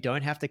marketer, you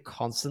don't have to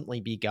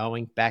constantly be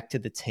going back to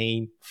the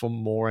team for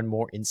more and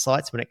more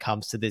insights when it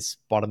comes to this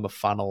bottom of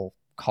funnel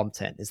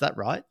content. Is that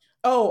right?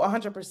 Oh,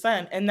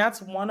 100%. And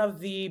that's one of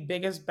the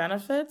biggest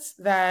benefits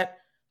that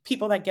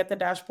people that get the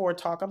dashboard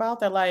talk about.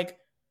 They're like,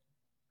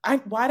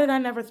 why did I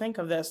never think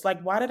of this? Like,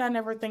 why did I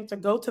never think to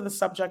go to the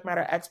subject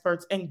matter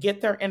experts and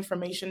get their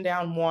information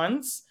down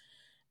once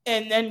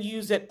and then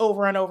use it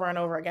over and over and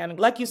over again?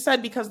 Like you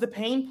said, because the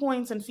pain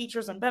points and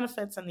features and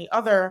benefits and the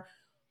other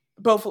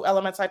BOFU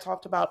elements I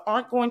talked about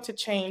aren't going to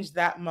change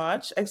that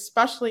much,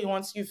 especially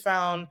once you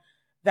found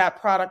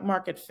that product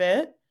market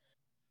fit.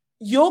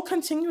 You'll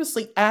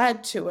continuously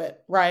add to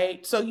it,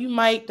 right? So you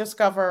might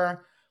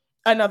discover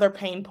another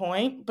pain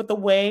point, but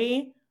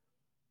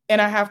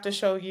and I have to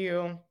show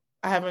you,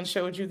 I haven't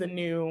showed you the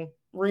new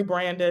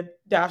rebranded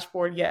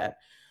dashboard yet.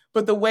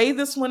 But the way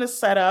this one is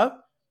set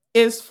up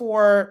is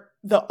for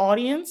the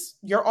audience,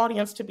 your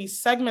audience, to be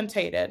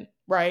segmented,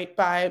 right?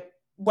 By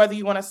whether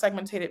you want to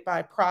segmentate it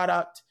by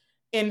product,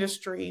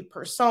 industry,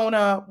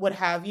 persona, what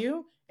have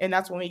you. And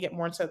that's when we get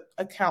more into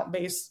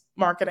account-based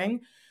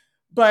marketing.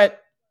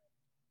 But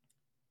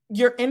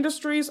your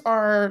industries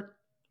are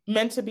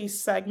meant to be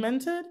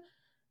segmented.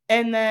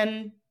 And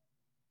then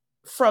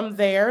from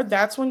there,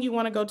 that's when you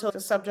want to go to the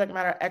subject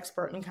matter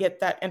expert and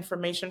get that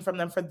information from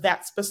them for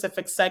that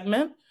specific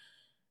segment.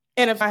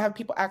 And if I have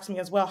people ask me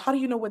as well, how do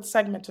you know what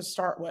segment to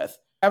start with?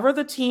 Whatever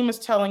the team is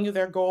telling you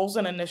their goals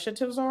and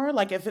initiatives are,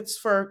 like if it's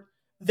for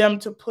them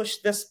to push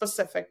this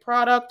specific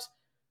product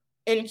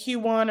in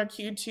Q1 or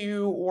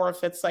Q2, or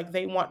if it's like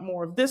they want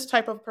more of this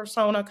type of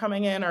persona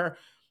coming in, or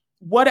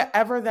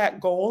whatever that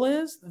goal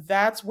is,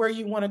 that's where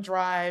you want to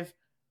drive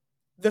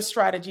the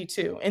strategy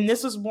to. And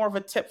this is more of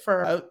a tip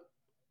for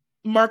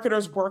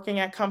marketers working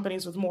at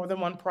companies with more than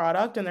one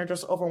product and they're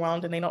just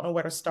overwhelmed and they don't know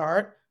where to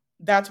start.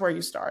 That's where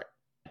you start.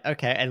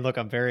 Okay, and look,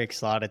 I'm very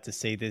excited to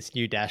see this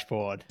new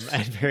dashboard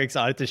and very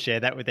excited to share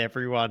that with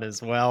everyone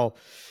as well.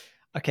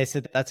 Okay,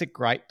 so that's a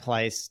great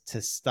place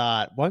to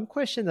start. One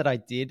question that I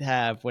did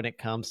have when it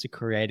comes to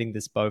creating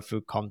this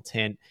BoFu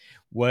content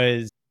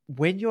was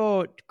when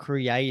you're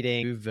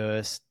creating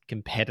versus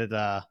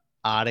competitor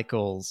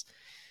articles,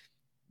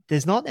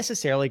 there's not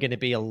necessarily going to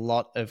be a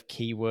lot of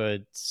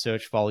keyword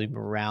search volume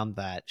around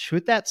that.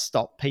 Should that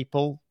stop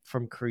people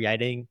from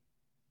creating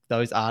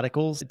those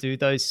articles? Do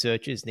those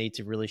searches need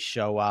to really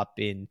show up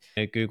in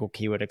Google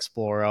Keyword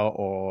Explorer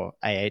or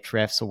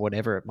Ahrefs or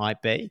whatever it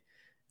might be?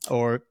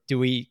 Or do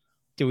we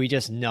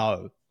just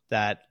know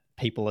that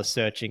people are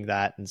searching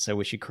that and so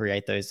we should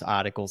create those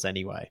articles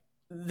anyway?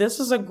 This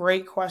is a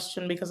great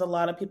question because a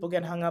lot of people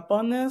get hung up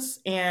on this.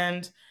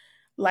 And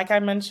like I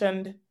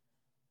mentioned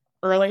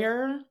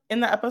earlier in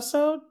the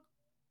episode,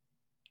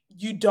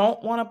 you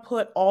don't want to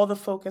put all the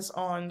focus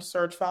on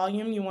search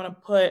volume. You want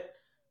to put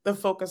the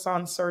focus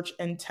on search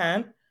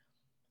intent.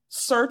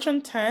 Search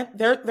intent,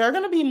 there are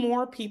going to be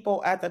more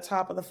people at the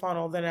top of the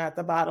funnel than at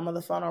the bottom of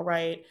the funnel,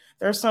 right?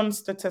 There's some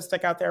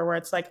statistic out there where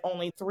it's like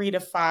only 3 to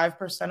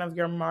 5% of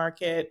your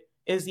market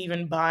is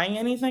even buying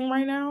anything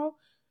right now.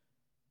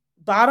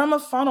 Bottom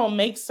of funnel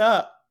makes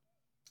up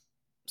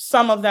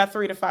some of that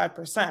 3 to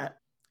 5%.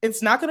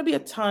 It's not going to be a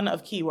ton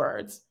of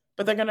keywords,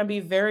 but they're going to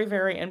be very,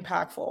 very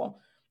impactful.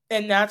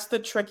 And that's the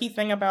tricky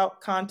thing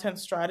about content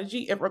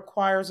strategy. It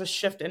requires a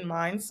shift in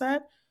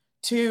mindset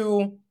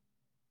to,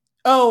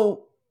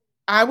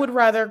 I would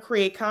rather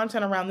create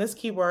content around this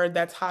keyword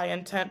that's high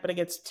intent, but it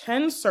gets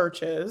 10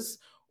 searches,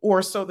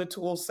 or so the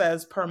tool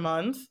says, per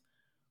month,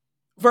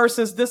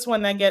 versus this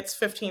one that gets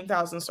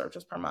 15,000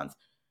 searches per month.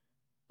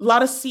 A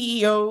lot of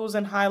CEOs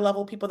and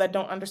high-level people that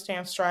don't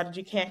understand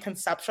strategy can't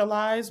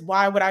conceptualize,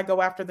 why would I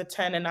go after the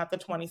 10 and not the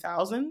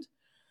 20,000?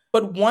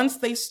 But once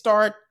they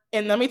start,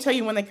 and let me tell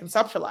you when they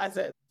conceptualize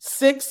it,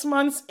 6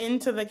 months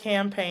into the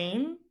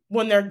campaign,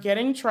 when they're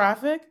getting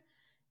traffic,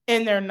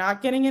 and they're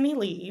not getting any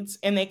leads,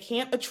 and they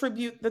can't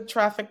attribute the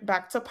traffic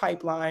back to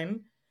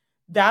pipeline,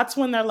 that's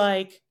when they're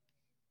like,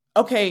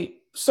 okay,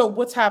 so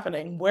what's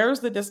happening?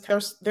 Where's the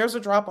discount? There's a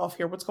drop-off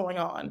here. What's going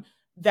on?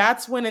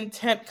 That's when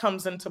intent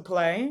comes into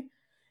play.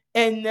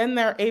 And then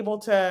they're able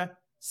to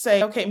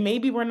say, okay,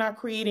 maybe we're not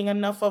creating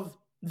enough of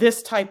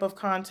this type of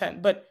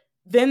content. But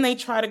then they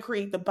try to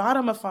create the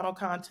bottom of funnel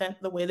content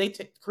the way they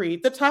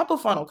create the top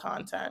of funnel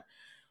content,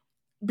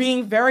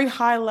 being very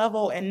high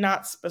level and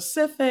not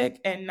specific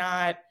and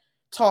not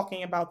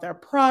talking about their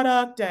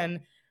product.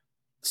 And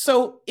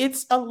so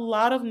it's a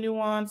lot of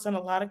nuance and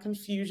a lot of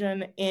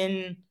confusion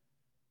in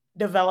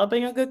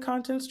developing a good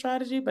content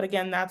strategy. But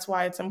again, that's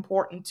why it's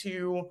important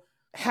to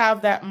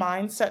have that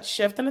mindset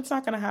shift. And it's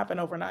not going to happen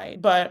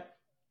overnight, but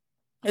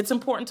it's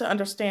important to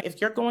understand if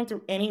you're going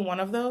through any one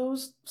of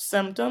those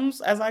symptoms,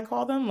 as I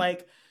call them,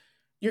 like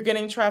you're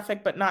getting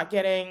traffic but not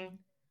getting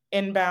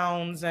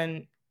inbounds,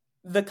 and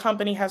the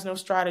company has no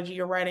strategy.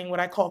 You're writing what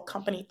I call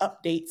company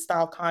update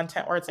style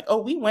content, where it's like,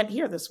 oh, we went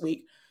here this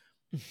week.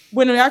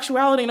 When in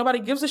actuality, nobody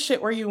gives a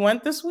shit where you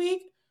went this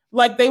week.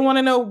 Like, they want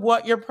to know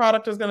what your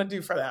product is going to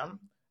do for them.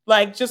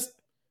 Like, just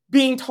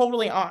being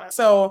totally honest.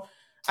 So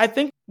I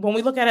think when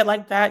we look at it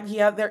like that,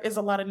 yeah, there is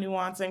a lot of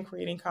nuance in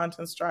creating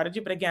content strategy.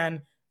 But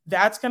again,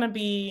 that's going to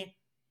be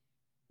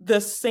the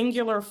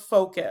singular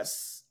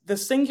focus, the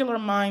singular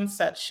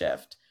mindset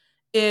shift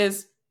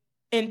is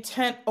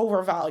intent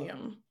over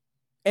volume.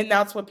 And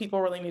that's what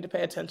people really need to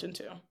pay attention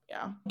to.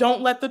 Yeah.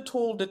 Don't let the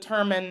tool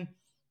determine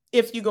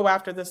if you go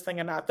after this thing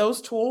or not.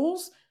 Those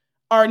tools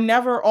are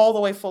never all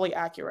the way fully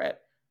accurate.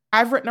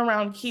 I've written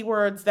around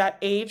keywords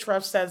that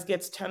Ahrefs says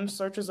gets 10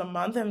 searches a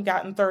month and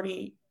gotten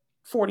 30,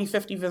 40,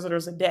 50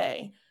 visitors a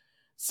day.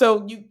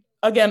 So you,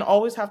 again,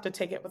 always have to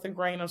take it with a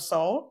grain of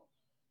salt,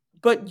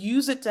 but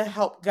use it to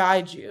help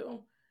guide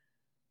you.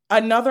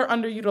 Another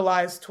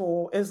underutilized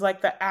tool is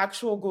like the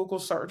actual Google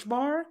search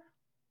bar.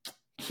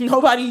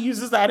 Nobody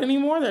uses that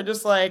anymore. They're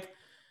just like,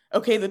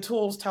 okay, the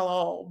tools tell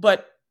all.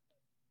 But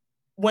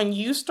when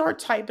you start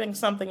typing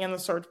something in the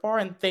search bar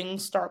and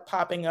things start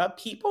popping up,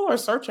 people are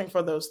searching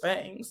for those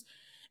things.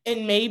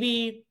 And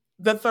maybe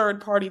the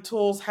third-party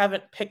tools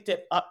haven't picked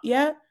it up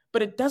yet,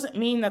 but it doesn't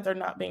mean that they're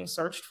not being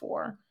searched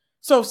for.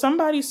 So if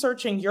somebody's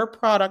searching your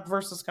product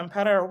versus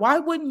competitor, why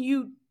wouldn't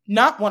you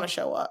not want to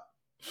show up?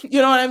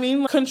 You know what I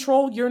mean?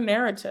 Control your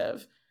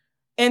narrative.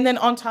 And then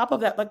on top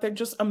of that, like, they're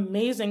just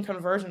amazing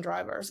conversion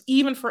drivers,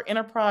 even for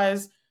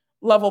enterprise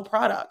level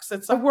products.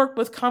 I've worked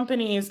with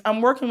companies. I'm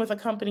working with a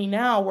company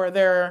now where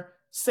their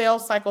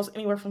sales cycles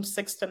anywhere from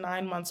 6 to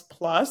 9 months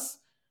plus.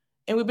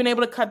 And we've been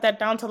able to cut that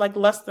down to like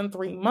less than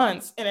 3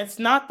 months. And it's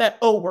not that,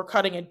 oh, we're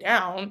cutting it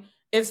down.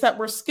 It's that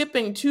we're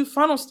skipping 2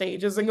 funnel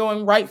stages and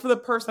going right for the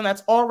person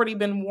that's already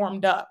been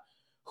warmed up.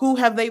 Who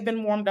have they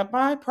been warmed up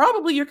by?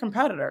 Probably your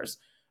competitors.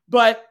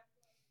 But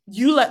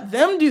you let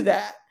them do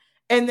that.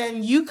 And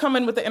then you come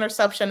in with the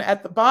interception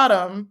at the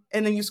bottom,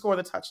 and then you score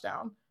the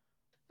touchdown.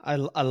 I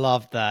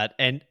love that.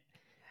 And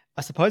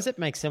I suppose it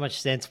makes so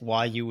much sense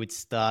why you would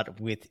start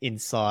with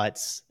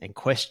insights and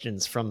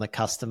questions from the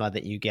customer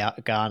that you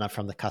garner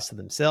from the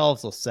customer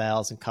themselves, or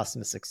sales and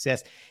customer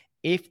success.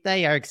 If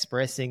they are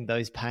expressing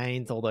those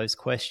pains or those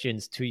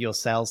questions to your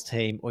sales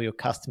team or your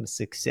customer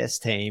success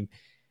team,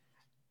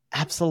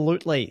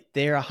 absolutely,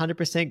 they're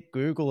 100%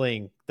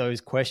 Googling those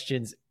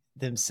questions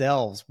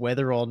themselves,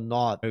 whether or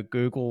not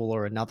Google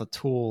or another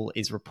tool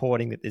is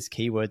reporting that there's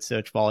keyword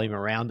search volume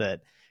around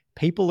it.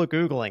 People are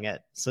Googling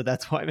it. So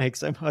that's why it makes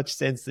so much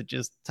sense to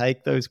just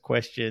take those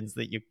questions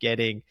that you're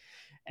getting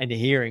and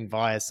hearing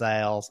via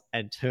sales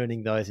and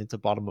turning those into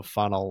bottom of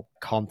funnel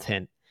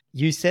content.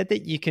 You said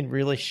that you can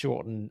really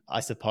shorten,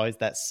 I suppose,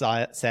 that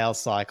sales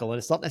cycle. And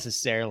it's not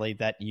necessarily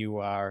that you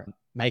are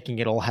making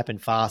it all happen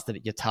faster,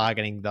 that you're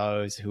targeting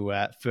those who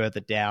are further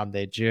down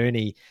their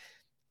journey.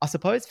 I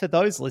suppose for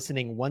those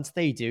listening, once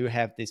they do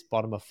have this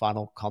bottom of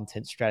funnel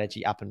content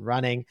strategy up and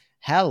running,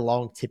 how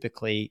long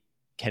typically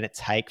can it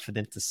take for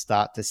them to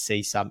start to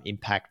see some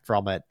impact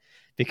from it?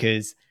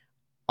 Because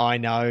I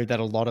know that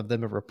a lot of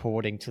them are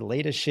reporting to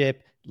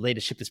leadership.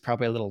 Leadership is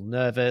probably a little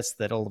nervous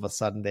that all of a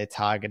sudden they're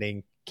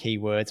targeting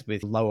keywords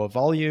with lower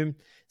volume.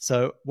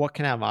 So what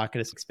can our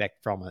marketers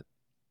expect from it?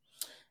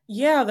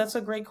 Yeah, that's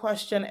a great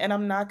question. And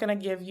I'm not going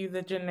to give you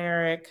the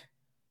generic,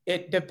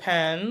 it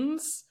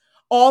depends.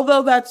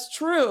 Although that's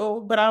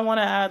true, but I want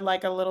to add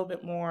like a little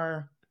bit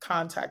more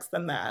context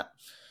than that.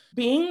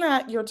 Being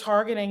that you're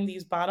targeting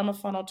these bottom of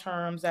funnel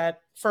terms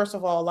that, first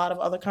of all, a lot of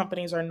other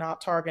companies are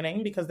not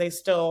targeting because they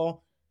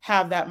still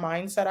have that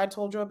mindset I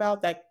told you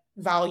about, that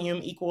volume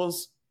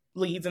equals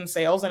leads and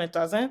sales, and it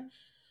doesn't.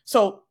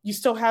 So you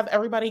still have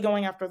everybody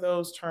going after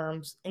those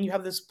terms, and you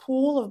have this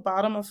pool of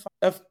bottom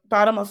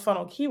of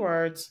funnel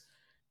keywords.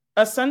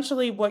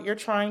 Essentially, what you're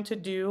trying to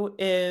do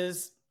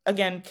is,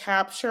 again,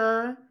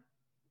 capture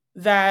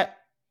that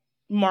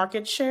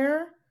market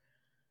share,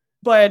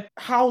 but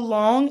how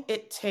long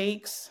it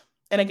takes,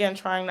 and again,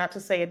 trying not to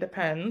say it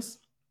depends,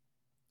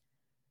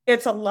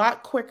 it's a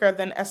lot quicker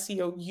than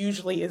SEO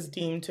usually is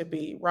deemed to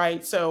be,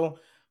 right? So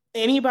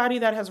anybody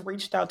that has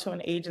reached out to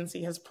an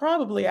agency has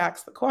probably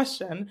asked the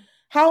question,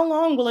 how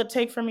long will it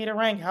take for me to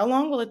rank? How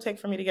long will it take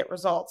for me to get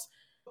results?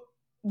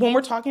 When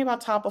we're talking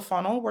about top of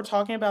funnel, we're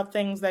talking about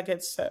things that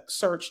get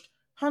searched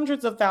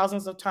hundreds of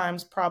thousands of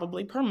times,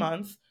 probably per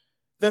month.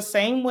 The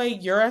same way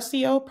your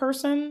SEO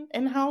person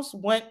in-house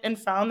went and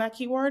found that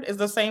keyword is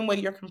the same way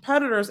your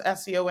competitor's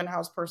SEO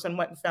in-house person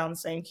went and found the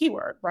same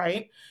keyword,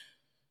 right?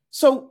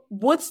 So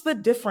what's the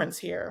difference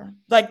here?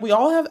 Like, we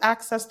all have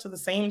access to the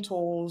same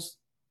tools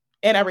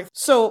and everything.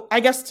 So I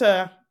guess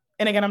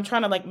and again, I'm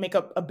trying to like make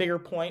up a bigger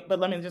point, but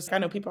let me just, I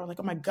know people are like,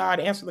 oh my God,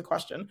 answer the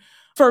question.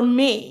 For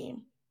me,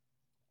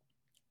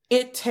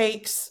 it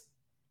takes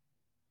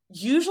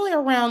usually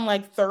around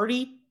like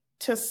 30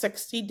 to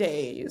 60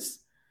 days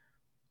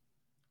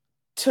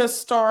to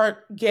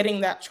start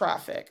getting that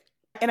traffic.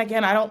 And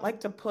again, I don't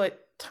like to put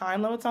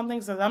time limits on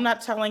things, because I'm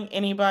not telling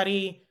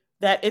anybody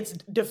that it's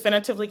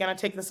definitively going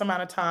to take this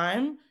amount of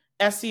time.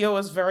 SEO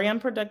is very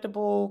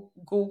unpredictable.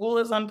 Google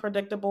is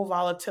unpredictable,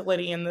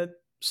 volatility in the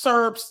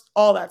SERPs,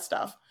 all that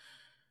stuff.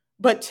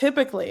 But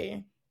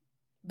typically,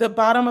 the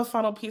bottom of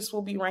funnel piece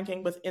will be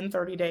ranking within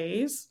 30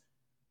 days.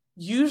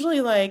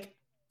 Usually like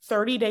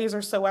 30 days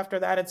or so after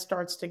that, it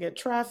starts to get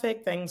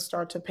traffic, things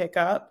start to pick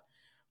up.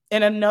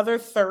 And another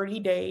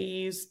 30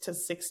 days to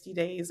 60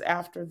 days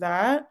after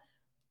that,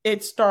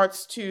 it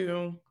starts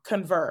to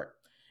convert.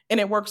 And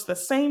it works the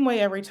same way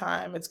every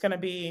time. It's going to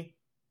be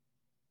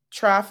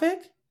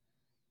traffic,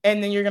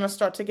 and then you're going to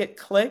start to get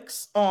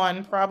clicks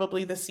on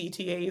probably the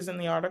CTAs in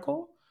the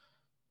article.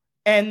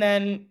 And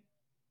then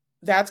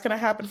that's going to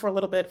happen for a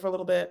little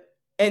bit.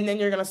 And then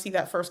you're going to see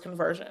that first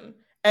conversion.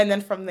 And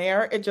then from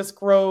there, it just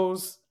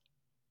grows.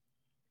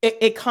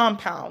 It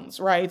compounds,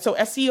 right? So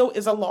SEO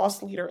is a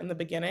loss leader in the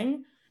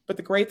beginning. But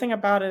the great thing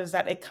about it is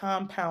that it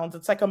compounds.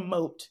 It's like a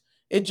moat.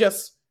 It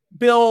just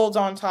builds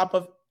on top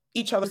of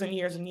each other in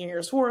years and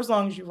years, for as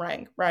long as you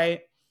rank,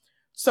 right?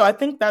 So I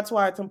think that's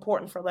why it's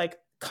important for like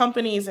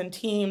companies and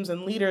teams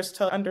and leaders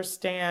to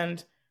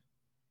understand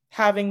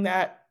having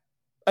that,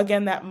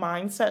 again, that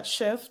mindset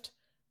shift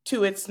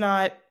to it's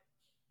not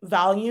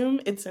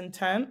volume, it's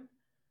intent.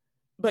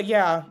 But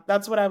yeah,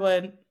 that's what I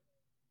would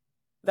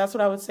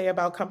say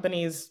about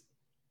companies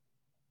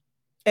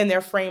and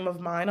their frame of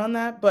mind on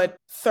that. But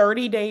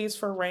 30 days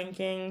for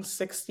ranking,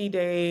 60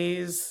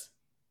 days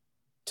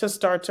to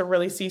start to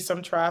really see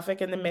some traffic,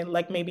 and then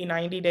like maybe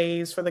 90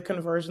 days for the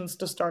conversions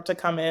to start to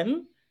come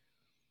in.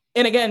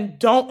 And again,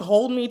 don't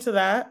hold me to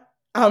that.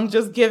 I'm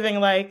just giving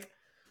like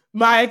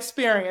my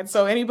experience.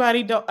 So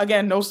anybody don't,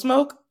 again, no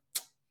smoke.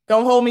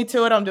 Don't hold me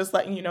to it. I'm just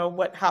letting you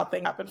know how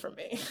things happen for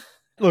me.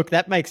 Look,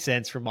 that makes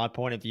sense from my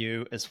point of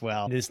view as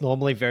well. There's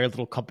normally very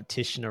little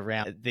competition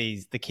around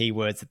the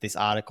keywords that this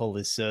article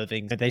is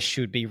serving. They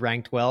should be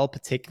ranked well,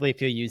 particularly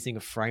if you're using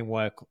a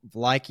framework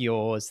like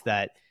yours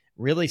that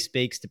really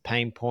speaks to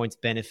pain points,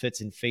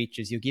 benefits, and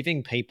features. You're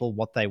giving people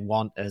what they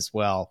want as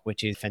well,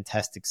 which is a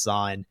fantastic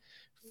sign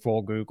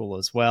for Google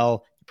as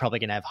well. You're probably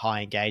going to have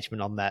high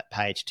engagement on that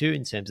page too,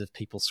 in terms of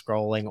people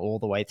scrolling all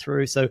the way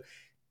through. So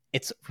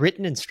it's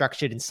written and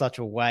structured in such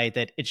a way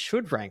that it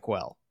should rank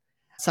well.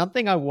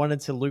 Something I wanted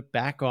to loop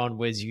back on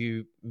was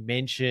you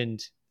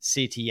mentioned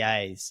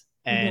CTAs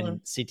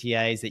and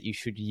CTAs that you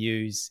should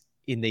use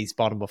in these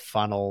bottom of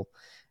funnel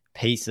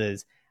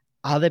pieces.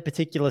 Are there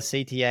particular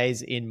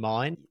CTAs in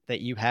mind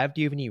that you have?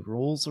 Do you have any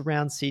rules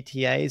around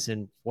CTAs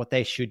and what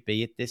they should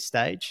be at this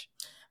stage?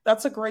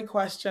 That's a great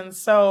question.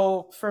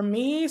 So for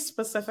me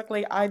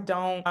specifically, I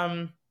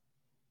don't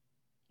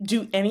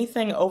do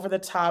anything over the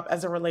top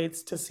as it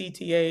relates to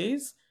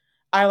CTAs.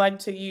 I like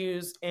to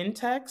use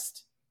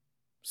in-text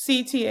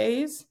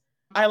CTAs.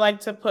 I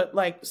like to put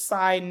like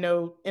side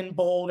note in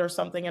bold or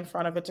something in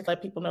front of it to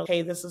let people know,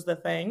 hey, this is the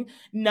thing.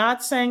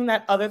 Not saying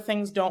that other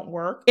things don't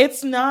work.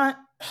 It's not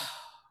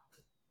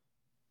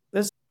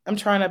this. I'm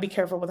trying to be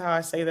careful with how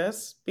I say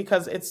this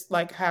because it's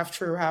like half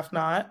true, half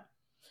not.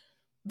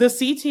 The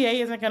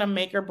CTA isn't going to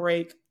make or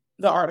break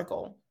the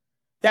article.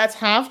 That's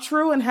half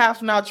true and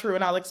half not true,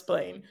 and I'll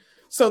explain.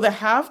 So the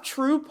half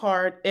true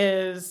part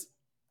is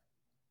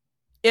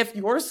if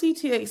your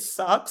CTA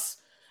sucks,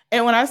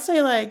 and when I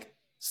say like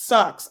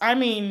sucks, I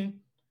mean,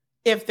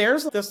 if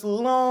there's this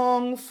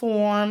long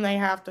form they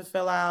have to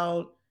fill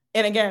out,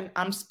 and again,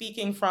 I'm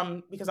speaking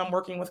from because I'm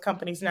working with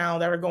companies now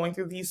that are going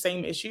through these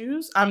same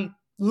issues. I'm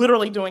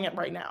literally doing it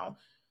right now.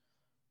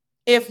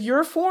 If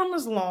your form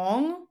is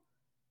long,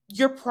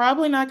 you're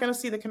probably not going to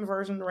see the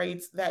conversion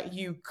rates that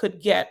you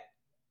could get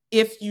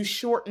if you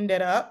shortened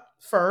it up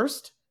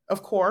first,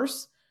 of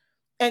course,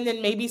 and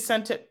then maybe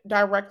sent it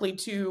directly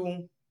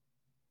to,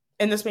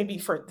 and this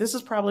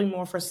is probably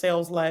more for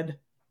sales-led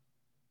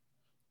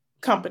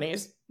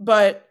companies,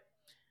 but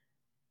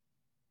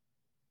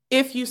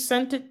if you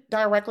sent it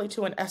directly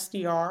to an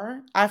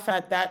SDR, I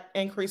found that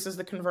increases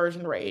the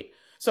conversion rate.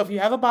 So if you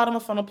have a bottom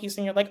of funnel piece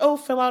and you're like, oh,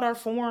 fill out our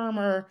form,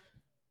 or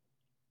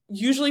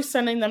usually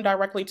sending them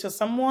directly to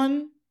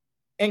someone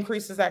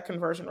increases that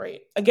conversion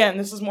rate. Again,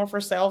 this is more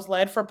for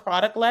sales-led. For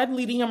product-led,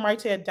 leading them right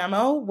to a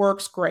demo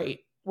works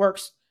great.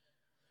 Works.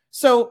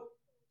 So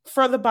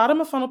for the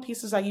bottom of funnel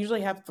pieces, I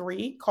usually have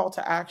 3 call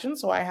to action.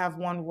 So I have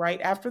one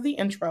right after the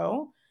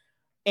intro.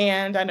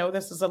 And I know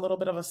this is a little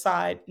bit of a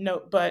side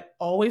note, but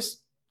always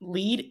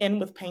lead in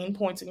with pain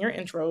points in your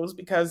intros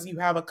because you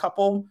have a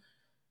couple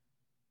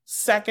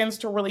seconds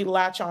to really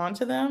latch on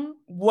to them.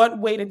 What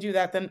way to do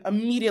that than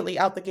immediately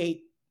out the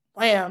gate,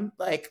 wham,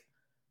 like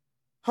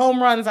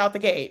home runs out the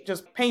gate,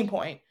 just pain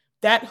point.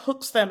 That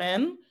hooks them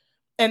in.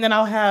 And then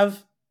I'll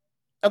have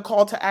a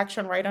call to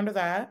action right under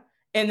that.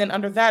 And then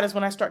under that is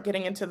when I start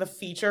getting into the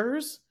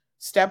features,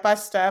 step by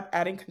step,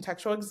 adding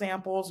contextual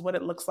examples, what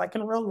it looks like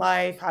in real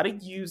life, how to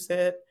use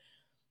it.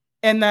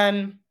 And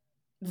then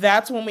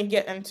that's when we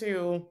get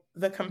into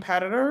the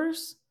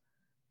competitors.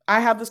 I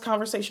have this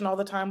conversation all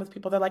the time with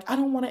people. They're like, I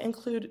don't want to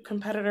include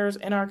competitors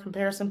in our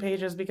comparison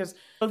pages because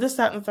of this,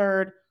 that, and the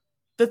third.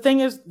 The thing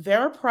is,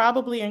 they're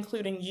probably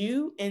including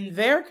you in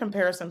their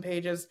comparison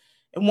pages.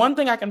 And one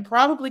thing I can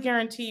probably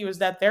guarantee you is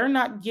that they're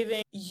not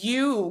giving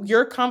you,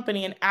 your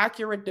company, an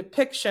accurate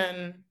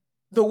depiction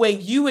the way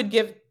you would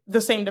give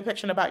the same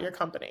depiction about your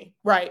company,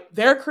 right?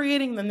 They're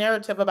creating the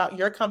narrative about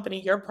your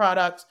company, your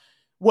product,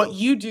 what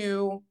you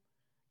do.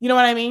 You know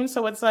what I mean?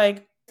 So it's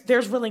like,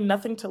 there's really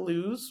nothing to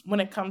lose when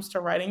it comes to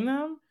writing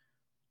them,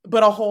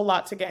 but a whole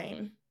lot to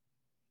gain.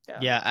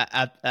 Yeah,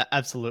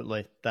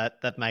 absolutely.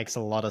 That makes a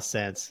lot of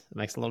sense. It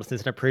makes a lot of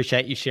sense. And I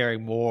appreciate you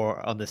sharing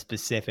more on the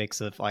specifics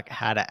of like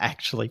how to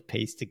actually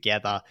piece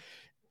together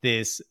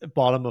this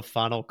bottom of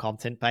funnel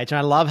content page. And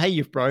I love how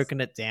you've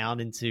broken it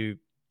down into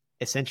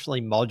essentially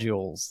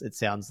modules, it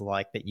sounds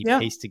like, that you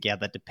piece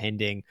together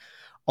depending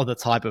on the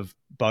type of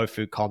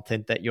BOFU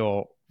content that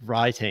you're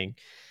writing.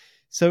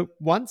 So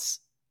once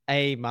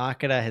a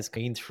marketer has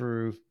been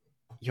through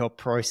your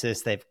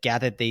process, they've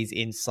gathered these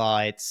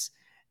insights,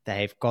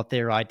 they've got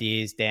their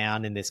ideas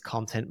down in this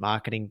content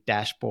marketing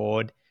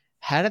dashboard,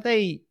 how do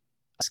they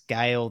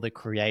scale the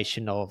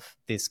creation of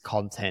this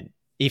content,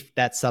 if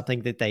that's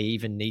something that they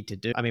even need to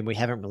do? I mean, we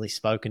haven't really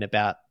spoken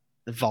about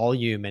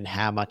volume and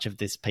how much of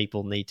this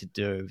people need to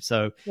do.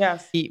 So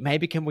Yes.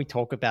 maybe can we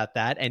talk about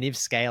that? And if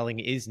scaling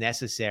is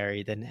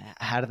necessary, then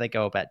how do they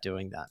go about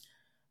doing that?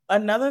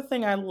 Another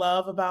thing I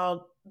love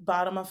about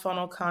bottom of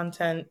funnel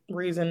content,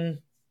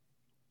 reason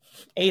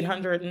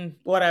 800 and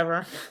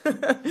whatever,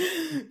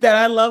 that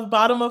I love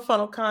bottom of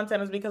funnel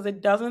content is because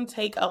it doesn't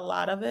take a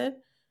lot of it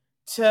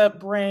to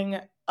bring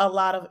a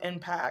lot of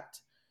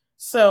impact.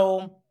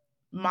 So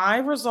my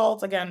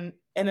results, again,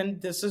 and then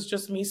this is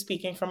just me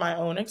speaking from my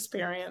own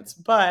experience,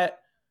 but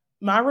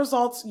my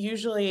results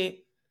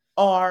usually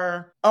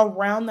are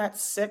around that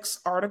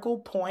 6 article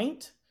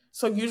point.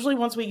 So usually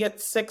once we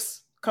get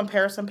 6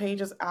 comparison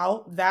pages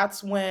out,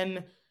 that's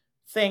when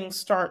things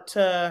start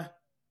to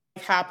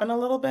happen a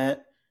little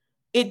bit.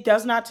 It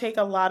does not take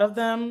a lot of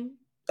them,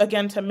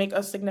 again, to make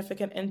a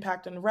significant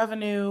impact in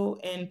revenue,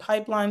 in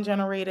pipeline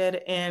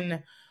generated,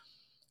 in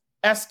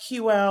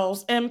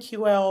SQLs,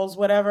 MQLs,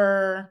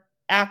 whatever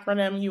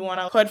acronym you want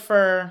to put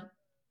for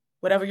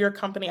whatever your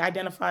company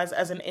identifies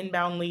as an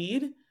inbound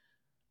lead.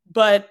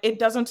 But it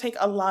doesn't take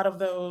a lot of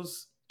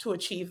those to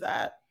achieve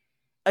that.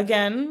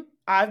 Again,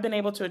 I've been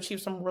able to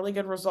achieve some really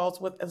good results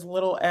with as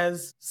little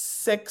as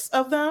 6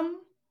 of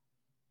them.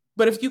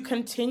 But if you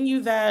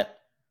continue that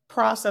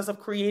process of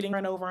creating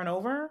and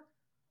over,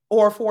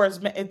 or for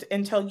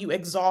until you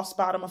exhaust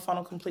bottom of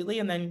funnel completely,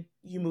 and then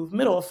you move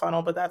middle of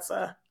funnel, but that's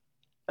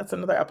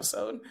another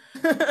episode.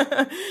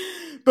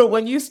 But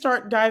when you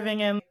start diving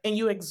in and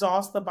you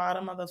exhaust the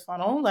bottom of the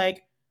funnel,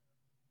 like,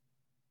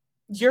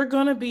 you're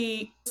going to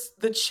be,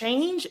 the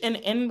change in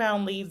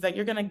inbound leads that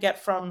you're going to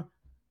get from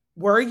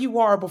where you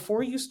are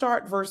before you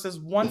start versus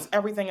once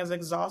everything is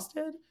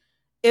exhausted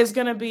is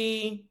going to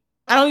be,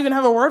 I don't even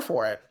have a word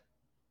for it.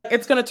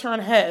 It's going to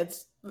turn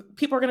heads.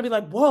 People are going to be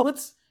like, whoa,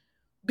 it's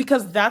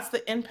because that's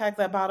the impact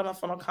that bottom of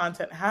funnel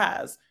content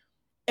has.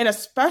 And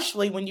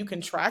especially when you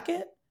can track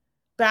it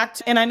back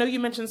to, and I know you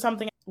mentioned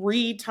something,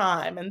 read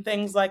time and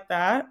things like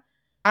that.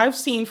 I've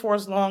seen for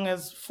as long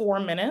as 4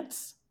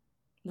 minutes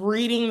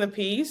reading the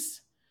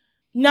piece.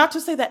 Not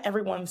to say that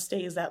everyone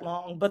stays that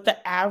long, but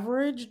the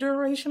average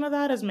duration of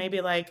that is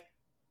maybe like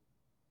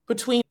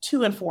between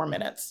 2 and 4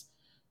 minutes.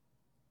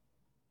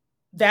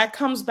 That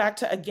comes back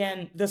to,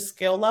 again, the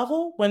skill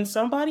level. When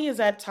somebody is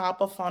at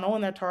top of funnel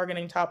and they're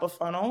targeting top of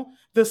funnel,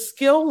 the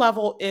skill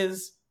level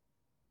is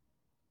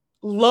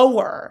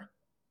lower.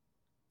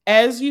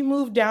 As you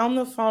move down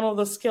the funnel,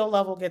 the skill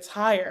level gets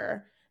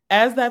higher.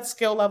 As that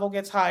skill level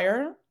gets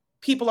higher,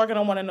 people are going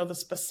to want to know the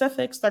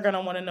specifics. They're going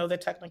to want to know the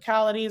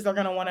technicalities. They're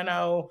going to want to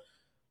know,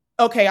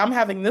 okay, I'm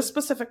having this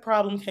specific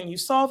problem. Can you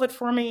solve it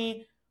for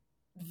me?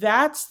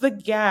 That's the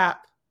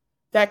gap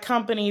that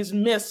companies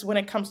miss when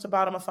it comes to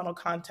bottom of funnel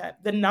content.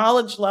 The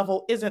knowledge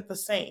level isn't the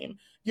same.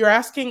 You're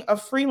asking a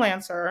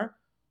freelancer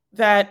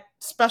that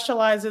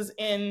specializes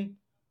in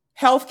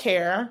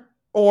healthcare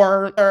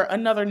or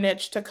another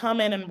niche to come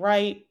in and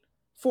write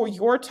for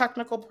your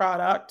technical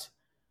product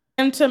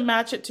and to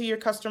match it to your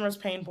customers'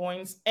 pain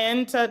points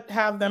and to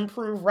have them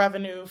prove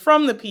revenue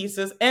from the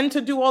pieces and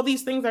to do all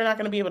these things they're not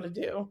going to be able to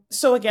do.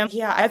 So again,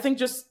 yeah, I think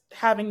just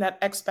having that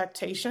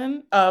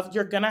expectation of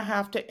you're going to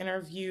have to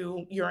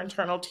interview your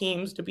internal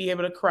teams to be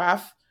able to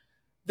craft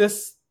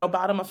this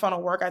bottom of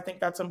funnel work. I think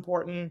that's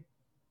important.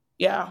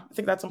 Yeah, I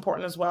think that's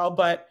important as well.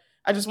 But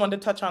I just wanted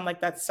to touch on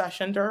like that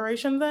session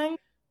duration thing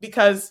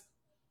because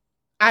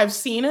I've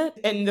seen it,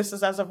 and this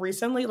is as of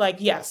recently, like,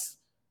 yes,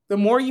 the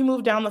more you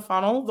move down the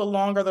funnel, the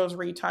longer those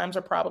read times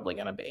are probably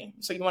going to be.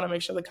 So you want to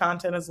make sure the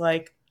content is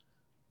like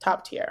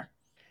top tier.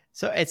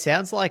 So it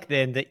sounds like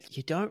then that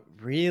you don't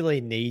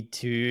really need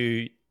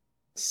to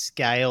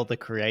scale the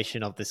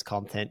creation of this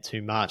content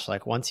too much.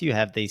 Like once you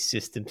have these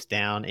systems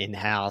down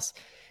in-house,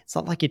 it's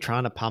not like you're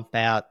trying to pump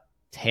out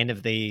 10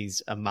 of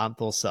these a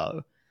month or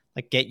so.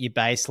 Like get your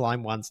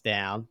baseline ones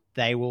down.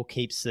 They will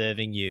keep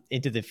serving you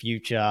into the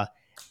future.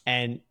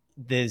 And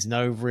there's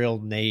no real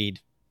need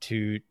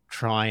to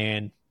try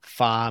and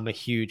farm a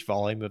huge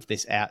volume of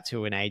this out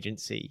to an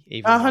agency,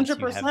 even 100%. once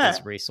you have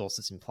these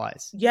resources in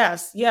place.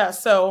 Yes. Yeah.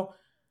 So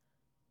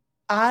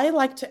I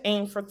like to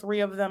aim for 3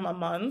 of them a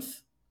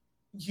month,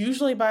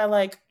 usually by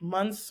like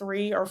month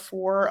 3 or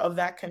 4 of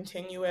that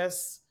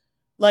continuous,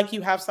 like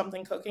you have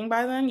something cooking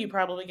by then, you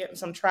probably getting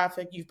some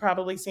traffic. You've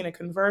probably seen a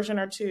conversion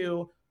or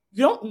 2.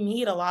 You don't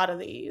need a lot of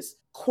these.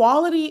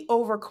 Quality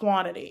over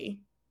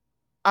quantity,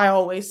 I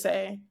always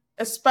say,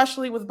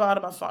 especially with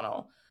bottom of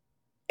funnel.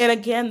 And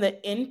again, the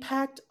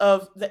impact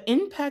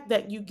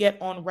that you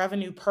get on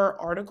revenue per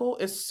article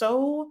is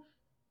so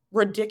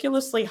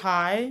ridiculously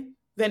high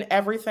than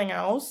everything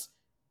else.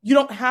 You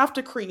don't have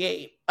to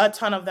create a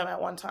ton of them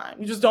at one time.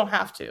 You just don't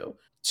have to.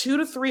 2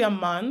 to 3 a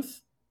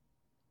month,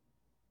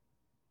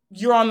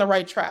 you're on the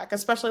right track,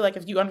 especially like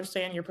if you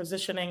understand your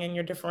positioning and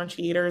your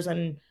differentiators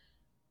and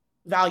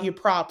value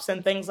props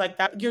and things like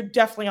that. You're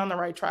definitely on the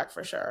right track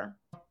for sure.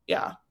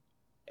 Yeah.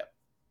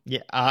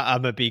 Yeah,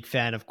 I'm a big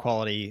fan of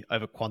quality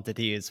over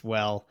quantity as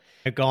well.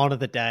 Gone are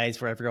the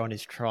days where everyone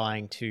is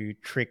trying to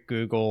trick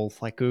Google.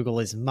 Like Google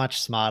is much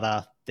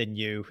smarter than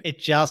you. It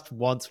just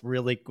wants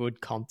really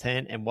good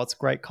content. And what's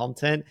great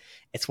content?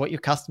 It's what your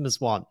customers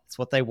want. It's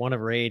what they want to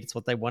read. It's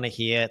what they want to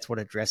hear. It's what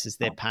addresses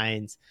their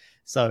pains.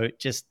 So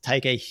just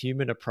take a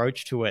human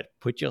approach to it.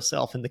 Put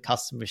yourself in the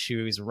customer's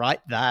shoes,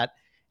 write that,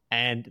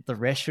 and the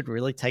rest should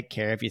really take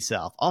care of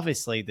yourself.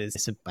 Obviously,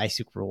 there's some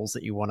basic rules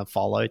that you want to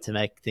follow to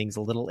make things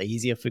a little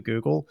easier for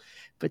Google,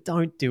 but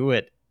don't do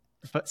it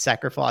for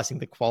sacrificing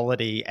the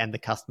quality and the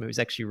customer who's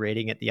actually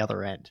reading at the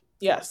other end.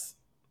 Yes,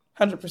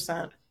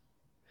 100%.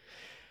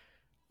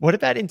 What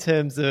about in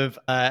terms of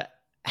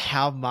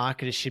how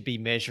marketers should be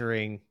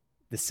measuring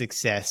the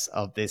success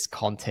of this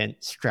content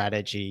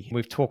strategy?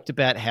 We've talked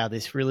about how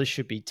this really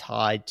should be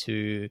tied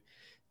to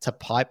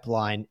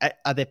pipeline.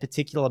 Are there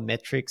particular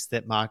metrics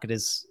that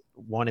marketers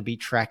want to be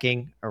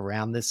tracking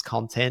around this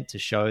content to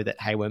show that,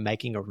 hey, we're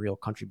making a real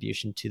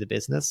contribution to the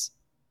business?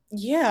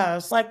 Yeah,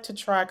 it's like to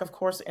track, of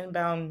course,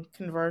 inbound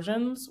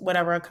conversions,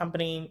 whatever a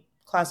company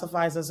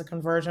classifies as a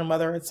conversion,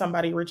 whether it's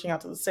somebody reaching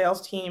out to the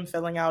sales team,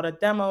 filling out a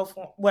demo,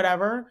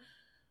 whatever.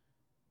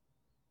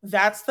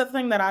 That's the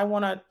thing that I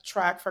want to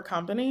track for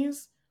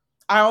companies.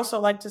 I also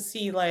like to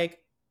see like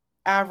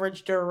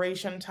average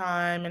duration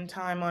time and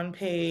time on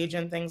page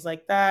and things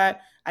like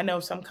that. I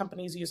know some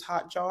companies use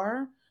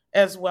Hotjar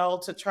as well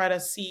to try to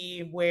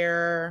see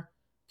where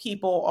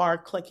people are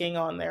clicking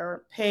on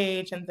their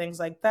page and things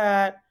like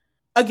that.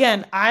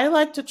 Again, I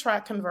like to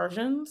track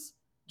conversions.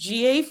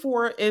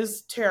 GA4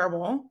 is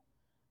terrible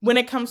when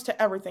it comes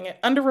to everything.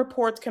 It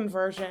underreports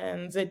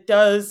conversions. It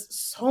does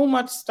so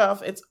much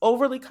stuff. It's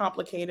overly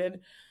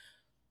complicated.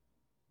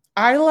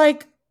 I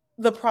like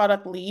the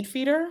product Lead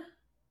Feeder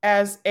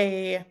as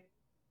a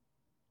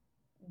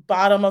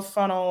bottom of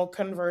funnel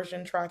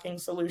conversion tracking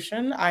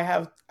solution.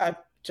 I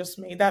just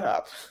made that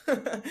up.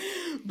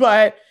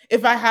 But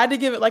if I had to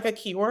give it like a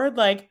keyword,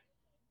 like,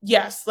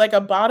 yes, like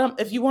a bottom,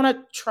 if you want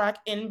to track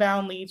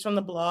inbound leads from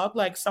the blog,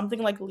 like something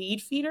like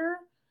Lead Feeder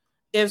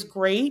is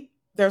great.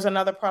 There's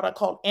another product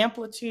called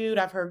Amplitude.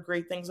 I've heard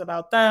great things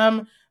about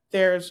them.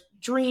 There's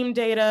Dream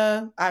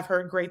Data. I've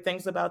heard great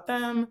things about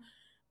them.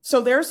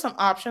 So there's some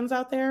options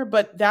out there,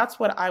 but that's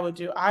what I would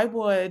do. I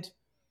would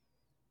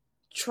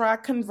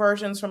track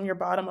conversions from your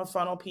bottom of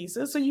funnel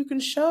pieces so you can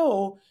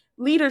show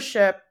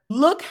leadership.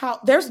 Look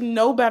how there's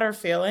no better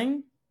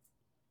feeling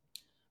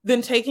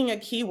than taking a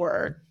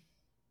keyword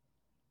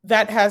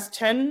that has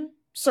 10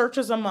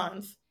 searches a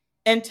month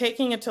and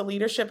taking it to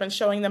leadership and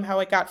showing them how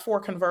it got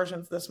 4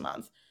 conversions this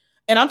month.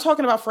 And I'm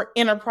talking about for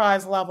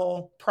enterprise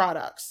level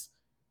products,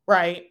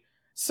 right?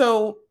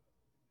 So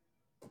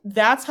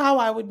that's how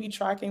I would be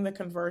tracking the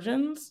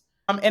conversions.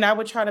 And I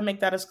would try to make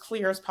that as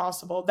clear as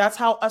possible. That's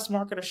how us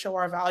marketers show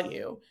our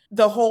value.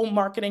 The whole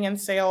marketing and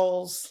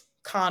sales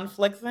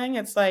conflict thing,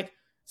 it's like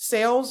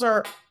sales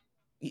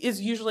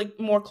is usually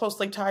more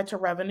closely tied to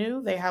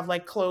revenue. They have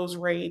like close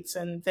rates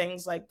and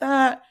things like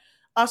that.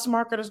 Us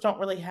marketers don't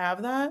really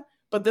have that,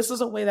 but this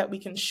is a way that we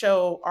can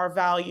show our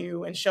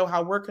value and show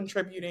how we're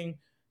contributing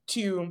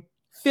to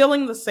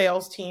filling the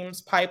sales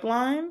team's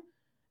pipeline.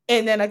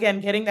 And then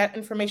again, getting that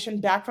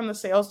information back from the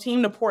sales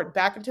team to port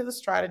back into the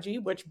strategy,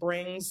 which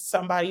brings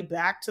somebody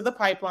back to the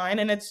pipeline.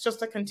 And it's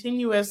just a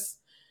continuous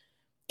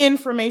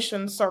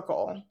information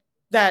circle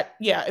that,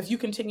 yeah, if you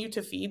continue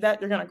to feed that,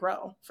 you're going to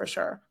grow for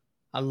sure.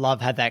 I love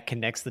how that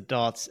connects the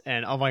dots.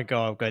 And oh my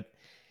God, I've got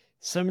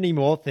so many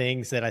more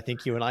things that I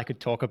think you and I could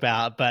talk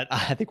about, but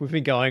I think we've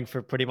been going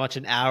for pretty much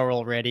an hour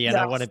already, and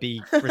yes. I want to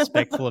be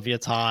respectful of your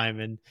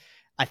time. And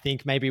I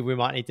think maybe we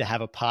might need to have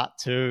a part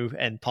 2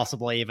 and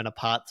possibly even a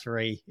part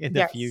 3 in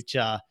the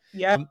future.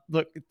 Yeah.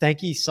 Look,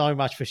 thank you so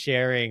much for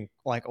sharing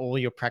like all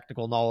your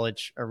practical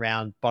knowledge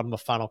around bottom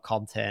of funnel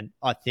content.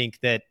 I think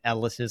that our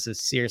listeners are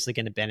seriously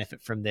going to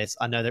benefit from this.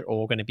 I know they're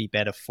all going to be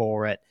better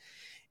for it.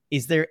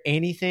 Is there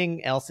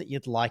anything else that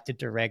you'd like to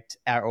direct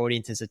our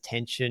audience's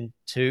attention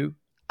to,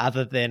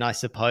 other than, I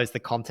suppose, the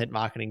content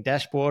marketing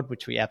dashboard,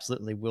 which we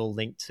absolutely will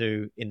link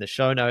to in the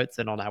show notes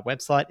and on our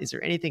website? Is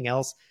there anything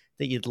else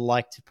that you'd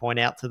like to point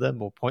out to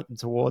them or point them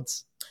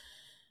towards?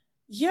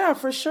 Yeah,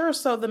 for sure.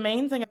 So the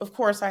main thing, of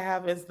course, I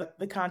have is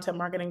the content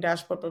marketing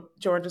dashboard, but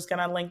George is going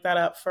to link that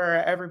up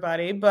for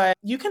everybody. But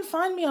you can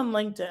find me on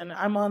LinkedIn.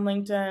 I'm on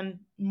LinkedIn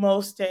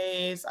most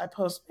days. I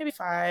post maybe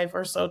 5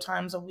 or so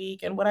times a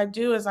week. And what I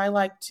do is I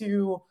like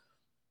to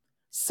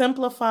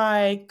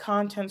simplify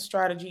content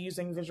strategy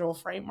using visual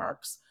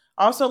frameworks.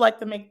 I also like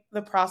to make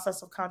the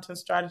process of content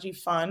strategy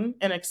fun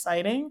and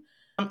exciting,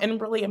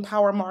 and really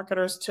empower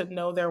marketers to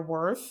know their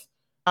worth.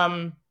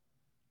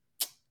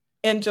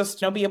 And just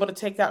be able to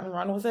take that and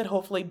run with it,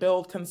 hopefully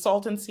build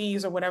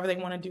consultancies or whatever they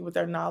want to do with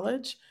their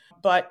knowledge.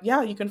 But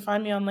yeah, you can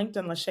find me on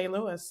LinkedIn, Lashay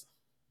Lewis.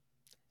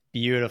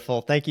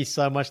 Beautiful. Thank you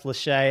so much,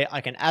 Lashay.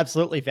 I can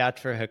absolutely vouch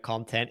for her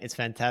content. It's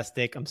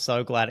fantastic. I'm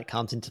so glad it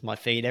comes into my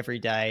feed every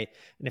day.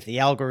 And if the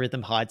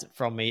algorithm hides it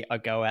from me, I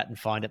go out and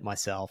find it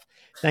myself.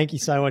 Thank you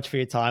so much for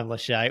your time,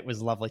 Lashay. It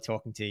was lovely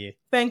talking to you.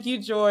 Thank you,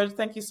 George.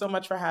 Thank you so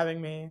much for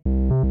having me.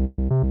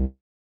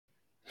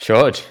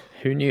 George,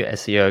 who knew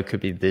SEO could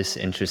be this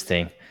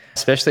interesting?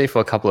 especially for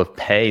a couple of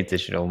paid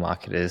digital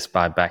marketers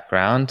by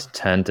background,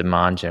 turned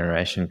demand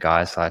generation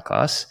guys like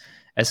us.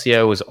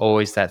 SEO was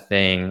always that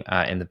thing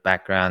in the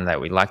background that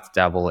we liked to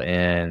dabble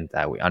in,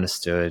 that we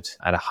understood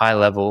at a high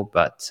level,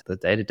 but the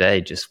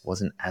day-to-day just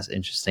wasn't as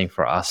interesting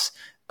for us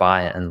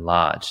by and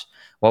large.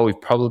 Well, we've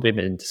probably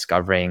been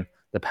discovering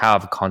the power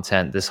of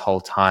content this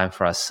whole time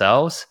for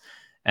ourselves.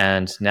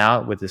 And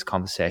now with this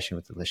conversation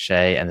with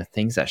Lashay and the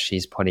things that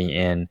she's putting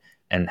in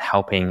and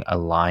helping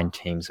align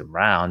teams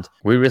around,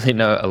 we really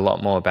know a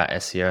lot more about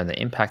SEO and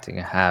the impact it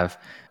can have,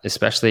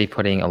 especially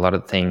putting a lot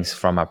of things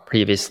from our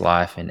previous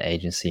life in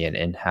agency and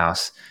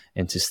in-house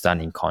into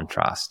stunning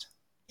contrast.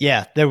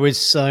 Yeah, there was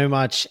so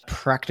much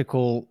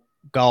practical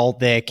gold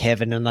there,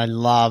 Kevin, and I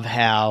love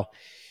how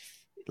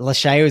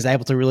Lashay was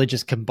able to really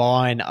just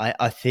combine,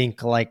 I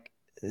think, like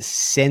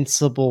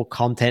sensible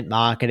content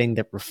marketing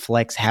that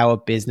reflects how a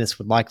business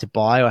would like to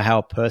buy or how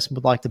a person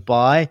would like to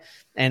buy,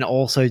 and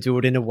also do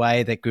it in a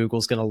way that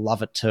Google's going to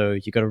love it too.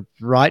 You got to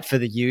write for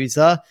the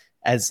user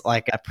as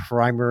like a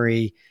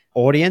primary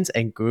audience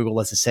and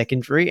Google as a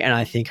secondary. And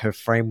I think her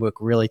framework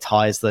really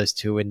ties those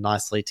two in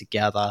nicely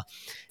together.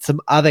 Some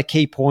other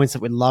key points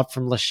that we loved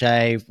from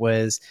Lashay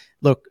was,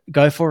 look,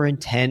 go for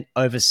intent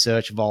over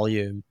search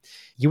volume.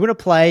 You want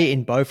to play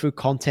in Bofu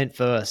content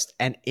first.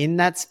 And in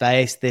that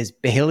space, there's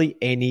barely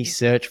any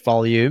search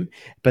volume,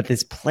 but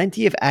there's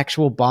plenty of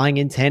actual buying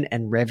intent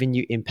and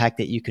revenue impact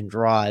that you can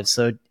drive.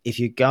 So if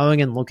you're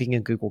going and looking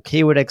at Google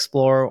Keyword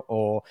Explorer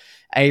or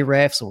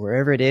Ahrefs or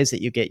wherever it is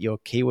that you get your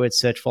keyword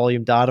search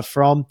volume data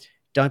from,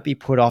 don't be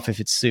put off if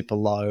it's super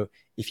low.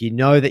 If you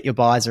know that your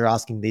buyers are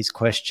asking these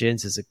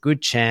questions, there's a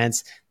good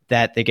chance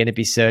that they're going to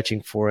be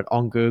searching for it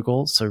on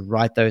Google. So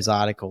write those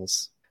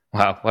articles.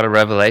 Wow, what a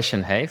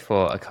revelation, hey,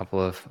 for a couple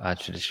of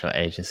traditional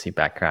agency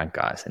background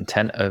guys.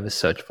 Intent over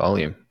search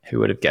volume. Who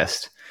would have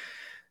guessed?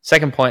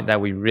 Second point that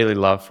we really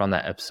loved from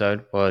that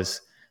episode was,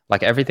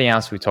 like everything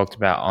else we talked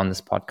about on this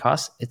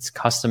podcast, it's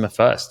customer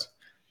first.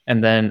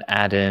 And then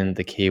add in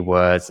the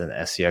keywords and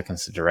SEO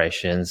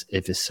considerations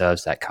if it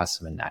serves that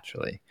customer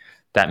naturally.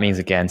 That means,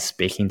 again,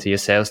 speaking to your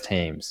sales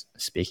teams,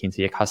 speaking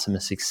to your customer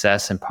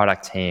success and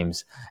product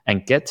teams,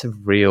 and get to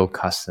real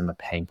customer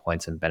pain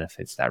points and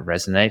benefits that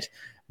resonate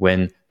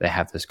when they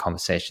have those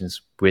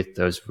conversations with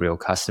those real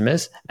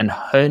customers, and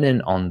hone in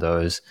on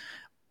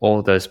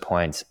all those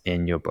points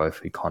in your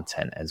Bofu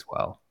content as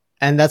well.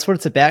 And that's what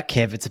it's about,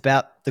 Kev. It's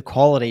about the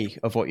quality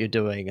of what you're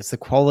doing. It's the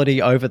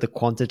quality over the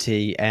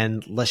quantity.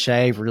 And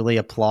Lashay really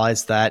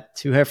applies that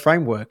to her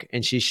framework.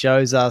 And she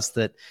shows us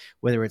that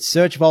whether it's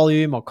search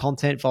volume or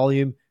content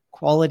volume,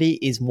 quality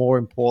is more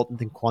important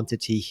than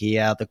quantity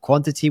here. The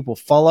quantity will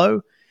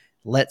follow.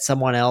 Let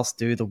someone else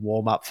do the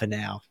warm up for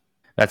now.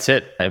 That's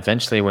it.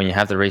 Eventually, when you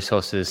have the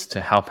resources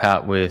to help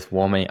out with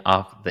warming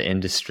up the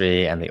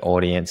industry and the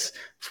audience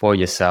for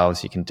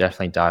yourselves, you can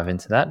definitely dive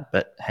into that.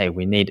 But hey,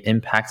 we need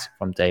impact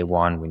from day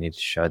one. We need to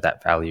show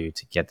that value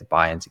to get the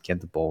buy-in, to get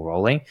the ball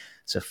rolling.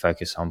 So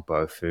focus on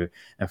Bofu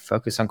and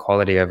focus on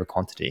quality over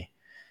quantity.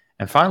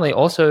 And finally,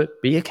 also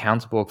be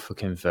accountable for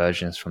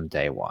conversions from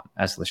day one.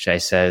 As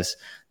Lashay says,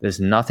 there's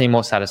nothing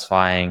more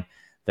satisfying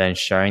than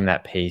showing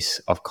that piece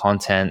of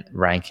content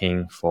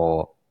ranking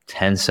for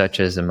 10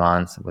 searches a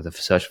month with a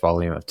search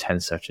volume of 10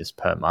 searches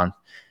per month.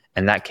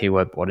 And that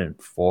keyword brought in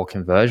 4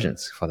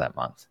 conversions for that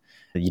month.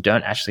 You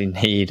don't actually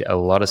need a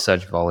lot of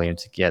search volume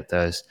to get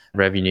those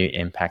revenue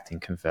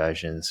impacting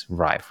conversions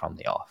right from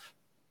the off.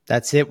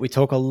 That's it. We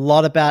talk a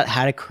lot about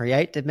how to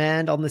create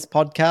demand on this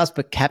podcast,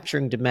 but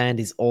capturing demand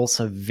is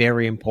also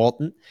very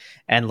important.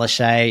 And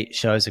Lashay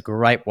shows a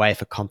great way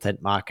for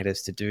content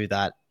marketers to do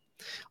that.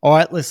 All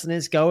right,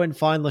 listeners, go and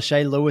find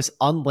Lashay Lewis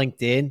on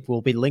LinkedIn.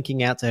 We'll be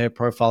linking out to her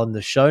profile in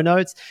the show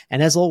notes.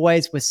 And as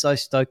always, we're so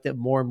stoked that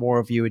more and more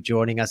of you are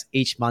joining us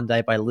each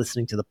Monday by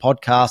listening to the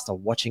podcast or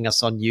watching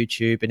us on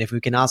YouTube. And if we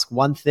can ask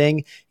one thing,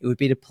 it would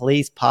be to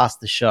please pass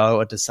the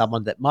show on to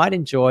someone that might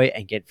enjoy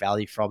and get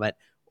value from it.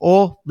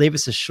 Or leave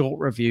us a short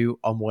review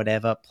on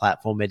whatever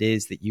platform it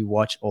is that you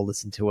watch or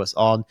listen to us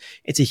on.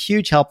 It's a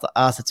huge help to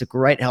us. It's a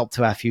great help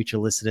to our future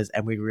listeners,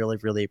 and we really,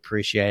 really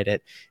appreciate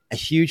it. A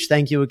huge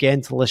thank you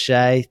again to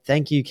Lashay.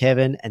 Thank you,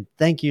 Kevin, and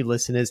thank you,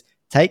 listeners.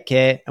 Take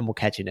care, and we'll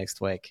catch you next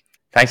week.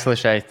 Thanks,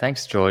 Lashay.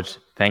 Thanks, George.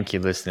 Thank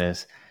you,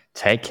 listeners.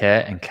 Take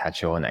care and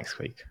catch you all next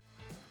week.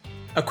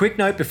 A quick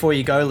note before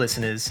you go,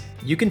 listeners.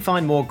 You can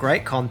find more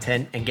great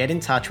content and get in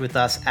touch with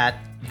us at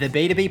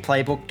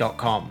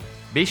theb2bplaybook.com.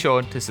 Be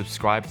sure to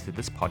subscribe to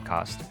this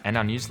podcast and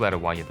our newsletter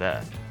while you're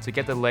there to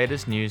get the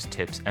latest news,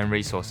 tips, and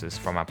resources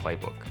from our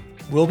playbook.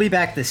 We'll be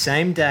back the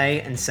same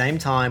day and same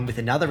time with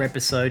another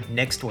episode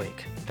next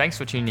week. Thanks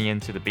for tuning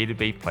in to the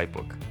B2B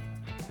Playbook.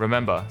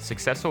 Remember,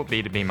 successful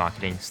B2B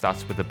marketing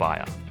starts with the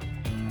buyer.